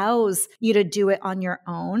allows you to do it on your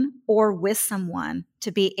own or with someone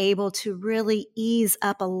to be able to really ease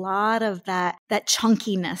up a lot of that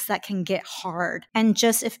chunkiness that can get hard, and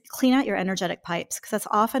just clean out your energetic pipes, because that's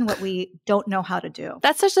often what we don't know how to do.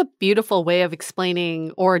 That's such a beautiful way of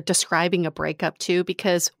explaining or describing a breakup too,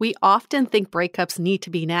 because we often think breakups need to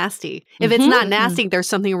be nasty. If it's not nasty, there's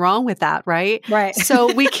something wrong with that, right? Right.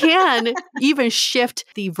 So we can even shift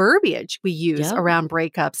the verbiage we use around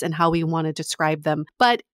breakups and how we want to describe them.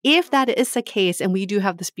 But if that is the case, and we do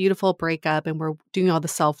have this beautiful breakup and we're doing all the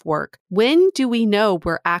self-work, when do we know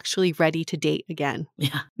we're actually ready to date again?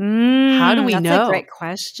 Yeah. How do we know? That's a great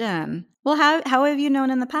question. Well, how have you known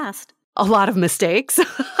in the past? A lot of mistakes.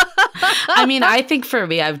 I mean, I think for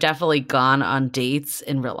me, I've definitely gone on dates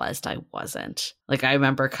and realized I wasn't. Like, I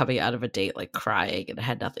remember coming out of a date, like, crying, and it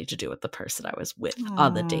had nothing to do with the person I was with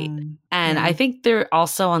on the date. And I think they're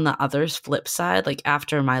also on the other flip side, like,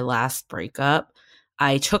 after my last breakup,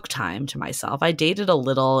 I took time to myself. I dated a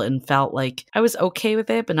little and felt like I was okay with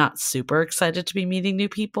it, but not super excited to be meeting new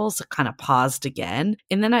people. So kind of paused again.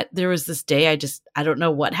 And then there was this day, I don't know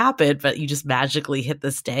what happened, but you just magically hit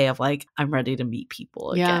this day of like, I'm ready to meet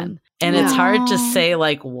people again. And it's hard to say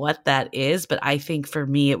like what that is, but I think for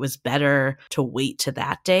me, it was better to wait to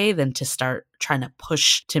that day than to start trying to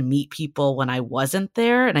push to meet people when I wasn't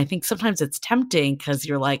there. And I think sometimes it's tempting because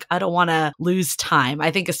you're like, I don't want to lose time. I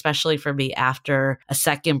think especially for me after a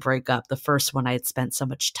second breakup, the first one I had spent so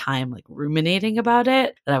much time like ruminating about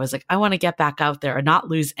it that I was like, I want to get back out there and not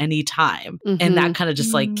lose any time. And that kind of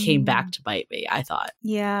just like came back to bite me, I thought.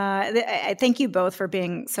 Yeah. I thank you both for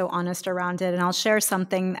being so honest around it. And I'll share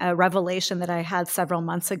something, a revelation that I had several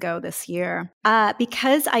months ago this year.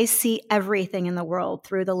 Because I see everything in the world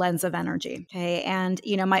through the lens of energy. Okay. And,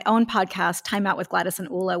 you know, my own podcast, Time Out with Gladys and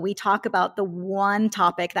Ula, we talk about the one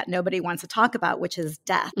topic that nobody wants to talk about, which is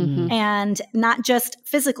death. And not just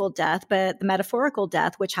physical death, but the metaphorical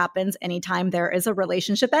death, which happens anytime there is a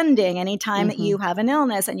relationship ending, anytime that you have an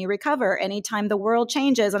illness and you recover, anytime the world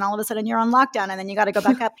changes and all of a sudden you're on lockdown and then you got to go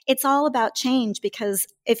back up. It's all about change, because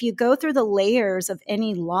if you go through the layers of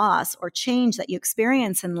any loss or change that you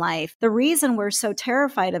experience in life, the reason we're so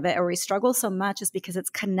terrified of it or we struggle so much is because it's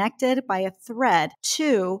connected by a thread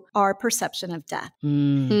to our perception of death.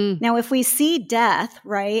 Now, if we see death,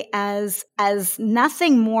 right, as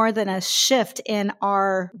nothing more than a shift in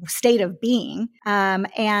our state of being,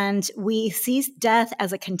 and we see death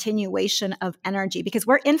as a continuation of energy, because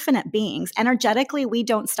we're infinite beings. Energetically, we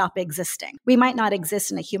don't stop existing. We might not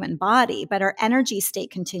exist in a human body, but our energy state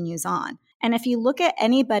continues on. And if you look at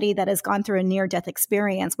anybody that has gone through a near-death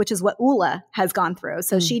experience, which is what Ula has gone through.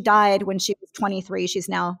 So she died when she was 23. She's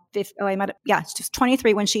now 50. She's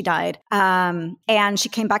 23 when she died. And she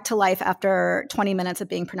came back to life after 20 minutes of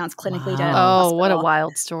being pronounced clinically dead. Oh, what a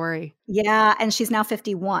wild story. Yeah. And she's now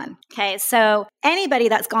 51. Okay. So anybody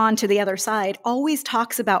that's gone to the other side always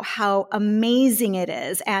talks about how amazing it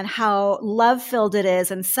is and how love-filled it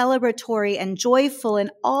is and celebratory and joyful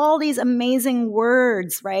and all these amazing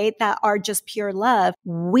words, right, that are just pure love.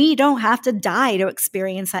 We don't have to die to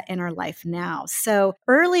experience that inner life now. So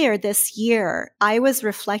earlier this year, I was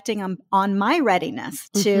reflecting on my readiness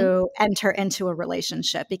to enter into a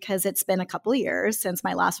relationship, because it's been a couple of years since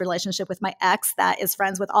my last relationship with my ex that is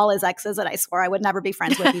friends with all his exes that I swore I would never be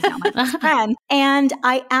friends with. He's now my best friend. And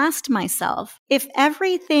I asked myself, if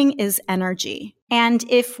everything is energy, and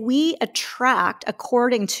if we attract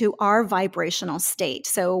according to our vibrational state,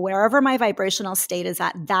 so wherever my vibrational state is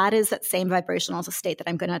at, that is that same vibrational state that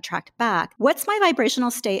I'm going to attract back. What's my vibrational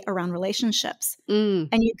state around relationships? And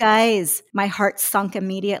you guys, my heart sunk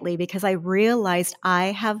immediately, because I realized I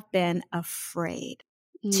have been afraid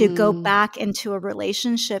to go back into a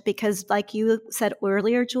relationship, because like you said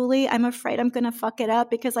earlier, Julie, I'm afraid I'm going to fuck it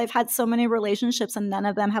up, because I've had so many relationships and none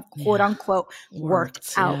of them have quote unquote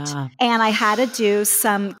worked out. Yeah. And I had to do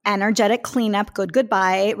some energetic cleanup,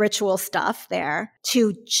 goodbye ritual stuff there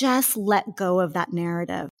to just let go of that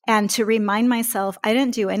narrative. And to remind myself, I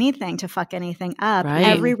didn't do anything to fuck anything up. Right.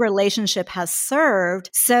 Every relationship has served.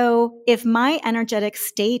 So if my energetic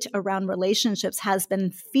state around relationships has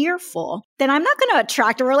been fearful, then I'm not going to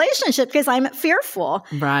attract a relationship because I'm fearful.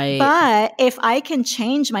 Right. But if I can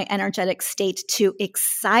change my energetic state to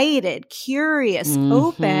excited, curious,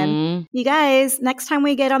 open, you guys, next time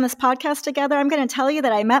we get on this podcast together, I'm going to tell you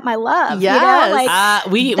that I met my love. Yes. You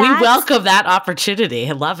know? We welcome that opportunity.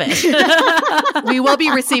 I love it. We will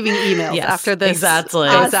be receiving emails after this. Exactly.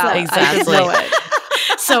 Goes out. Exactly.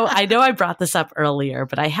 So I know I brought this up earlier,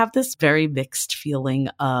 but I have this very mixed feeling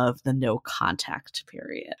of the no contact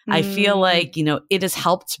period. I feel like, it has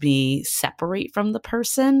helped me separate from the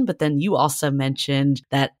person, but then you also mentioned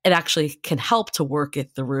that it actually can help to work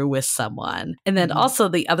it through with someone. And then also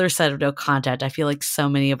the other side of no contact, I feel like so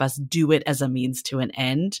many of us do it as a means to an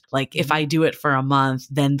end. Like if I do it for a month,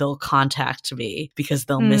 then they'll contact me because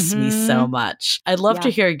they'll miss me so much. I'd love to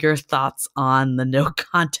hear your thoughts on the no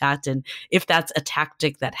contact and if that's a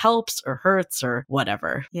tactic that helps or hurts or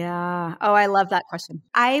whatever. Yeah. Oh, I love that question.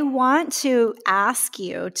 I want to ask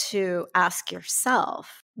you to ask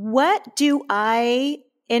yourself, what do I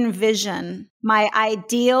envision my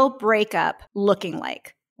ideal breakup looking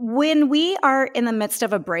like? When we are in the midst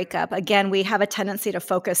of a breakup, again, we have a tendency to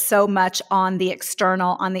focus so much on the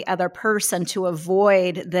external, on the other person to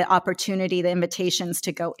avoid the opportunity, the invitations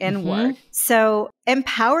to go inward. So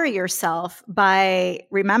empower yourself by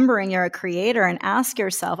remembering you're a creator and ask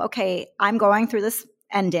yourself, okay, I'm going through this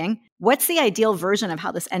ending. What's the ideal version of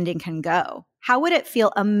how this ending can go? How would it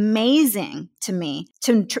feel amazing to me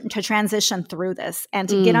to transition through this and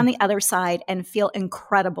to get on the other side and feel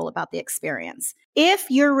incredible about the experience?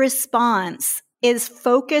 If your response is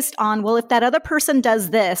focused on, well, if that other person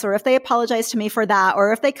does this, or if they apologize to me for that,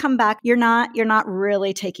 or if they come back, you're not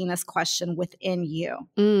really taking this question within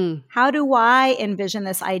you. How do I envision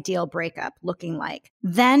this ideal breakup looking like?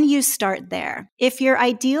 Then you start there. If your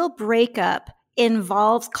ideal breakup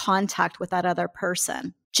involves contact with that other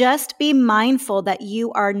person, just be mindful that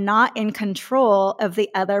you are not in control of the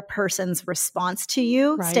other person's response to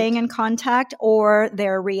you staying in contact or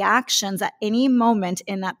their reactions at any moment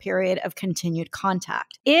in that period of continued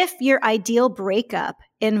contact. If your ideal breakup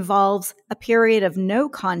involves a period of no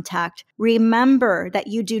contact, remember that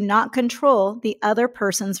you do not control the other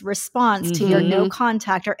person's response to your no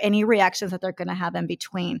contact or any reactions that they're going to have in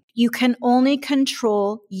between. You can only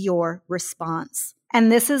control your response. And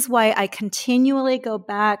this is why I continually go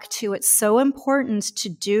back to it's so important to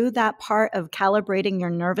do that part of calibrating your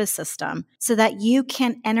nervous system so that you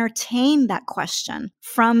can entertain that question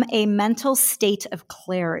from a mental state of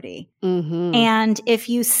clarity. And if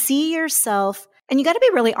you see yourself, and you got to be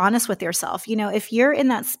really honest with yourself. If you're in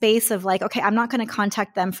that space of like, okay, I'm not going to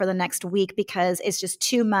contact them for the next week because it's just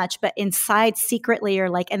too much. But inside secretly, you're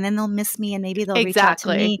like, and then they'll miss me and maybe they'll reach out to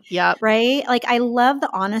me. Right? Like, I love the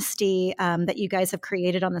honesty that you guys have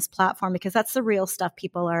created on this platform because that's the real stuff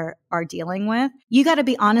people are dealing with. You got to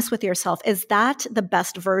be honest with yourself. Is that the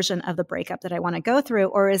best version of the breakup that I want to go through?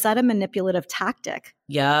 Or is that a manipulative tactic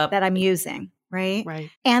that I'm using? Right.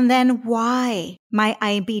 And then why might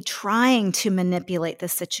I be trying to manipulate the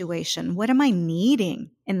situation? What am I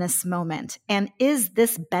needing in this moment? And is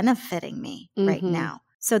this benefiting me right now?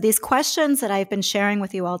 So these questions that I've been sharing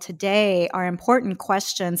with you all today are important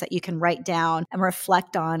questions that you can write down and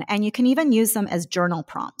reflect on, and you can even use them as journal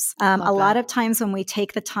prompts. A lot of times when we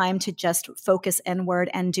take the time to just focus inward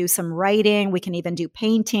and do some writing, we can even do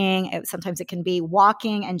painting. Sometimes it can be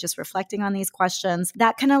walking and just reflecting on these questions.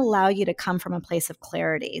 That can allow you to come from a place of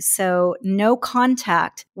clarity. So no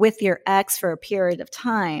contact with your ex for a period of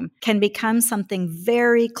time can become something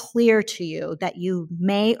very clear to you that you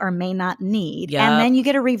may or may not need. And then you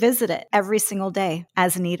get to revisit it every single day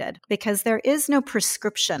as needed because there is no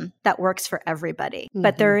prescription that works for everybody.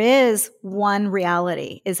 But there is one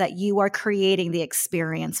reality is that you are creating the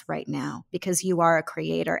experience right now because you are a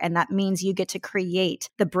creator. And that means you get to create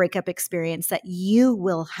the breakup experience that you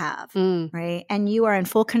will have, right? And you are in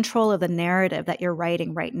full control of the narrative that you're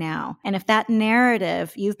writing right now. And if that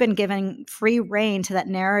narrative, you've been given free reign to that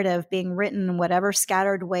narrative being written in whatever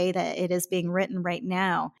scattered way that it is being written right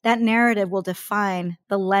now, that narrative will define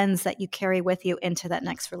the lens that you carry with you into that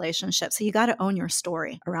next relationship. So you got to own your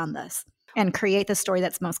story around this and create the story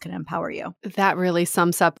that's most going to empower you. That really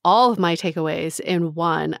sums up all of my takeaways in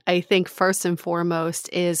one. I think first and foremost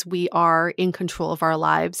is we are in control of our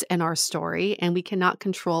lives and our story, and we cannot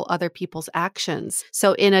control other people's actions.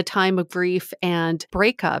 So in a time of grief and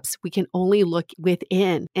breakups, we can only look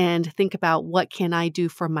within and think about what can I do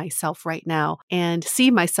for myself right now and see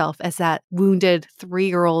myself as that wounded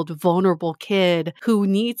 3-year-old vulnerable kid who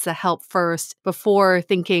needs the help first before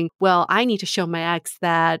thinking, well, I need to show my ex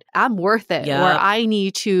that I'm worth it, or I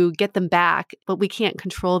need to get them back, but we can't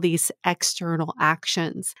control these external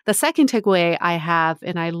actions. The second takeaway I have,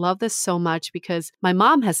 and I love this so much because my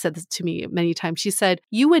mom has said this to me many times. She said,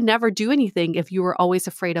 you would never do anything if you were always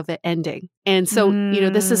afraid of it ending. And so,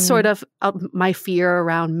 this is sort of my fear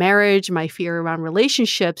around marriage, my fear around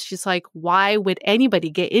relationships. She's like, why would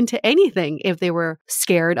anybody get into anything if they were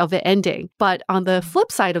scared of it ending? But on the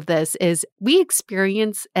flip side of this is we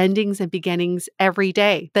experience endings and beginnings every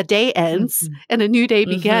day. The day ends. ends and a new day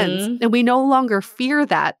begins. And we no longer fear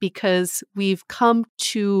that because we've come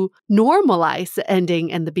to normalize the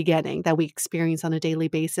ending and the beginning that we experience on a daily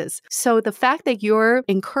basis. So the fact that you're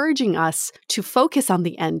encouraging us to focus on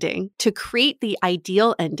the ending, to create the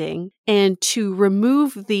ideal ending, and to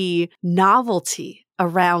remove the novelty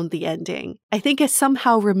around the ending, I think it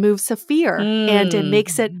somehow removes the fear and it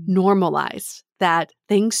makes it normalized that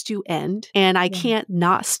things do end and I can't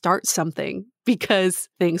not start something because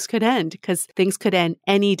things could end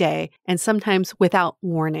any day and sometimes without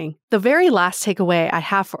warning. The very last takeaway I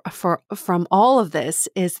have from all of this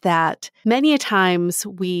is that many a times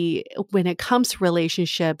when it comes to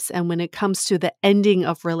relationships and when it comes to the ending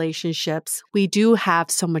of relationships, we do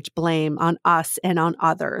have so much blame on us and on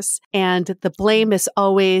others. And the blame is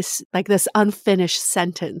always like this unfinished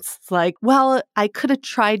sentence. It's like, well, I could have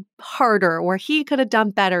tried harder, or he could have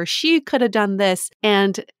done better. She could have done this.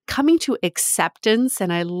 And coming to acceptance,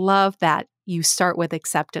 and I love that you start with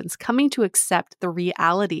acceptance. Coming to accept the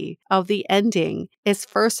reality of the ending is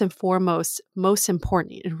first and foremost most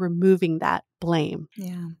important in removing that blame.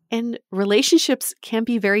 Yeah. And relationships can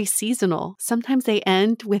be very seasonal. Sometimes they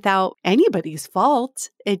end without anybody's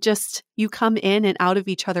fault. It just, you come in and out of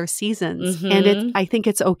each other's seasons. And I think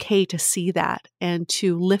it's okay to see that and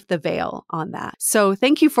to lift the veil on that. So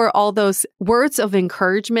thank you for all those words of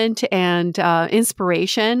encouragement and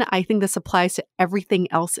inspiration. I think this applies to everything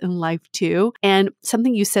else in life too. And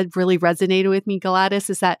something you said really resonated with me,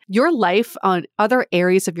 Gladys, is that your life on other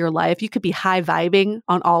areas of your life, you could be high vibing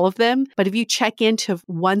on all of them. But if you check into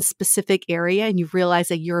one specific area and you realize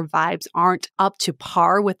that your vibes aren't up to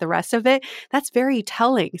par with the rest of it, that's very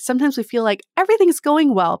telling. Sometimes we feel like everything's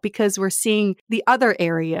going well because we're seeing the other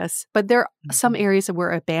areas, but there are some areas that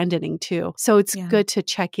we're abandoning too. So it's good to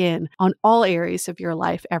check in on all areas of your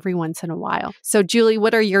life every once in a while. So Julie,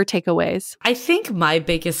 what are your takeaways? I think my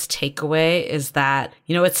biggest takeaway is that,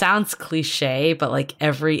 it sounds cliche, but like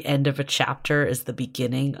every end of a chapter is the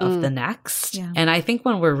beginning of the next. Yeah. And I think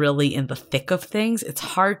when we're really in the thick of things, it's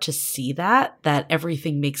hard to see that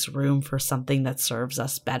everything makes room for something that serves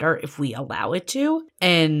us better if we allow it to.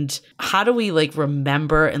 And how do we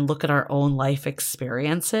remember and look at our own life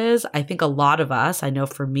experiences? I think a lot of us, I know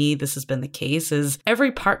for me, this has been the case, is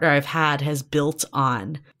every partner I've had has built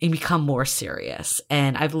on and become more serious.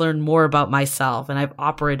 And I've learned more about myself and I've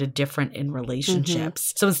operated different in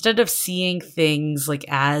relationships. So instead of seeing things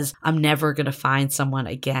as I'm never going to find someone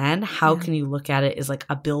again, how can you look at it as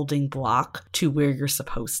a building block to where you're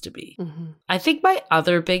supposed to be? I think my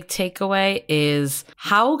other big takeaway is,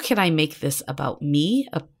 how can I make this about me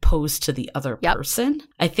opposed to the other person?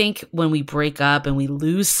 I think when we break up and we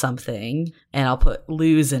lose something, and I'll put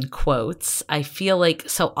lose in quotes, I feel like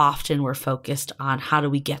so often we're focused on how do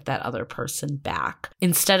we get that other person back,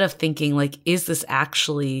 instead of thinking is this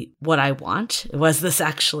actually what I want? Was this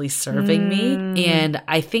actually serving me? And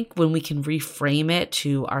I think when we can reframe it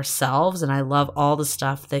to ourselves, and I love all the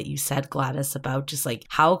stuff that you said, Gladys, about just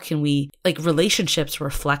how can we, relationships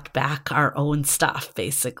reflect back our own stuff,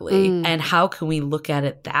 basically. And how can we look at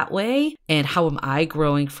it that way? And how am I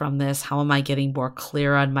growing from this? How am I getting more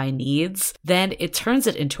clear on my needs? Then it turns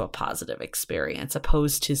it into a positive experience,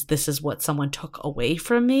 opposed to this is what someone took away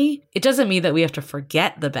from me. It doesn't mean that we have to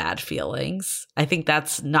forget the bad feelings. I think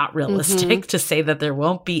that's not realistic to say that there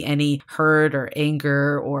won't be any hurt or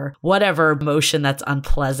anger or whatever emotion that's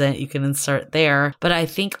unpleasant you can insert there. But I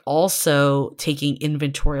think also taking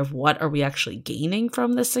inventory of what are we actually gaining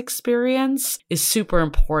from this experience is super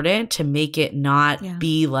important to make it not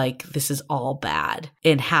be this is all bad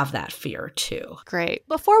and have that fear too. Great.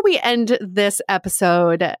 Before we end this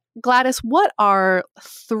episode, Gladys, what are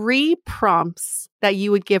 3 prompts that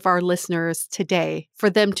you would give our listeners today for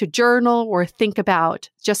them to journal or think about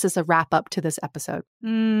just as a wrap up to this episode?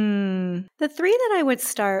 The 3 that I would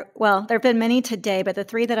start, well, there have been many today, but the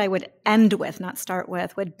 3 that I would end with, not start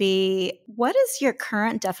with, would be, what is your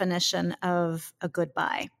current definition of a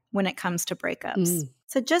goodbye when it comes to breakups?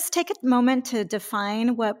 So just take a moment to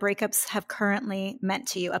define what breakups have currently meant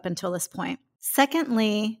to you up until this point.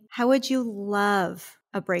 Secondly, how would you love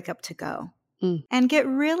a breakup to go? And get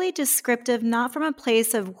really descriptive, not from a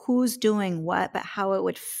place of who's doing what, but how it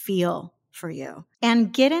would feel for you.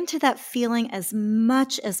 And get into that feeling as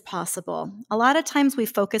much as possible. A lot of times we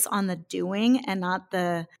focus on the doing and not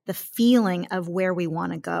the feeling of where we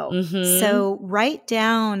want to go. So write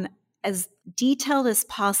down as detailed as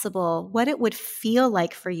possible what it would feel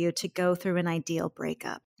like for you to go through an ideal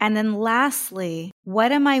breakup. And then lastly,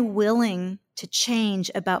 what am I willing to change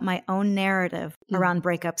about my own narrative around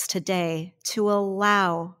breakups today to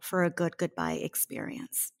allow for a good goodbye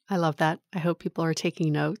experience? I love that. I hope people are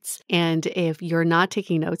taking notes. And if you're not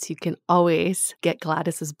taking notes, you can always get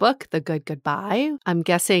Gladys's book, The Good Goodbye. I'm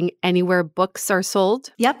guessing anywhere books are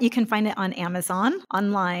sold. Yep, you can find it on Amazon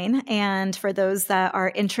online. And for those that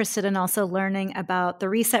are interested in also learning about the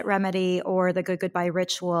reset remedy or the Good Goodbye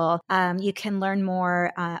ritual, you can learn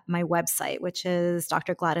more at my website, which is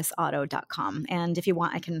drgladysauto.com. And if you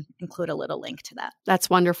want, I can include a little link to that. That's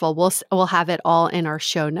wonderful. We'll have it all in our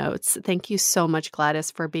show notes. Thank you so much,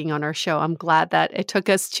 Gladys, for being on our show. I'm glad that it took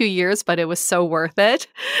us 2 years, but it was so worth it.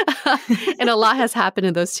 And a lot has happened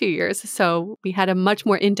in those 2 years. So we had a much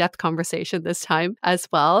more in-depth conversation this time as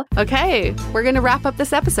well. Okay, we're going to wrap up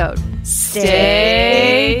this episode.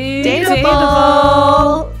 Stay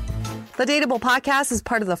dateable. The Dateable Podcast is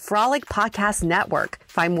part of the Frolic Podcast Network.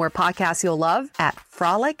 Find more podcasts you'll love at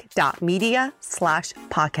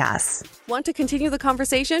frolic.media/podcasts. Want to continue the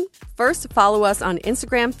conversation? First, follow us on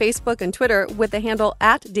Instagram, Facebook, and Twitter with the handle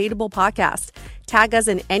 @DateablePodcast. Tag us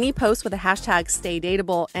in any post with the hashtag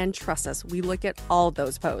StayDateable, and trust us, we look at all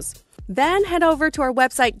those posts. Then head over to our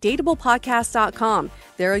website, dateablepodcast.com.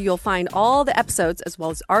 There you'll find all the episodes as well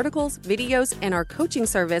as articles, videos, and our coaching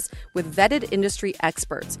service with vetted industry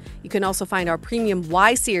experts. You can also find our premium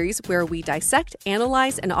Why series where we dissect,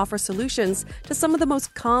 analyze, and offer solutions to some of the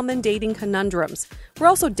most common dating conundrums. We're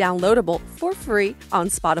also downloadable for free on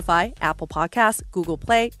Spotify, Apple Podcasts, Google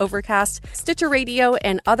Play, Overcast, Stitcher Radio,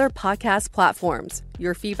 and other podcast platforms.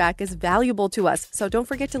 Your feedback is valuable to us, so don't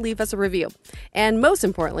forget to leave us a review. And most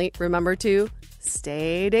importantly, remember to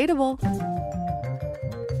stay dateable.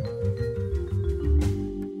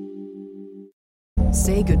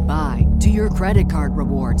 Say goodbye to your credit card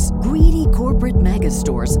rewards. Greedy corporate mega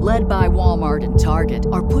stores, led by Walmart and Target,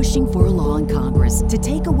 are pushing for a law in Congress to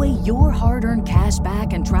take away your hard-earned cash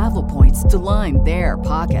back and travel points to line their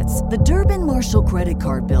pockets. The Durbin-Marshall credit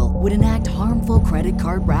card bill would enact harmful credit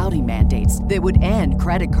card routing mandates that would end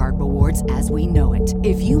credit card rewards as we know it.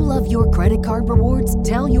 If you love your credit card rewards,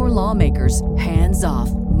 tell your lawmakers, hands off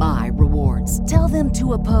my rewards. Tell them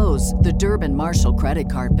to oppose the Durbin-Marshall credit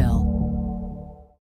card bill.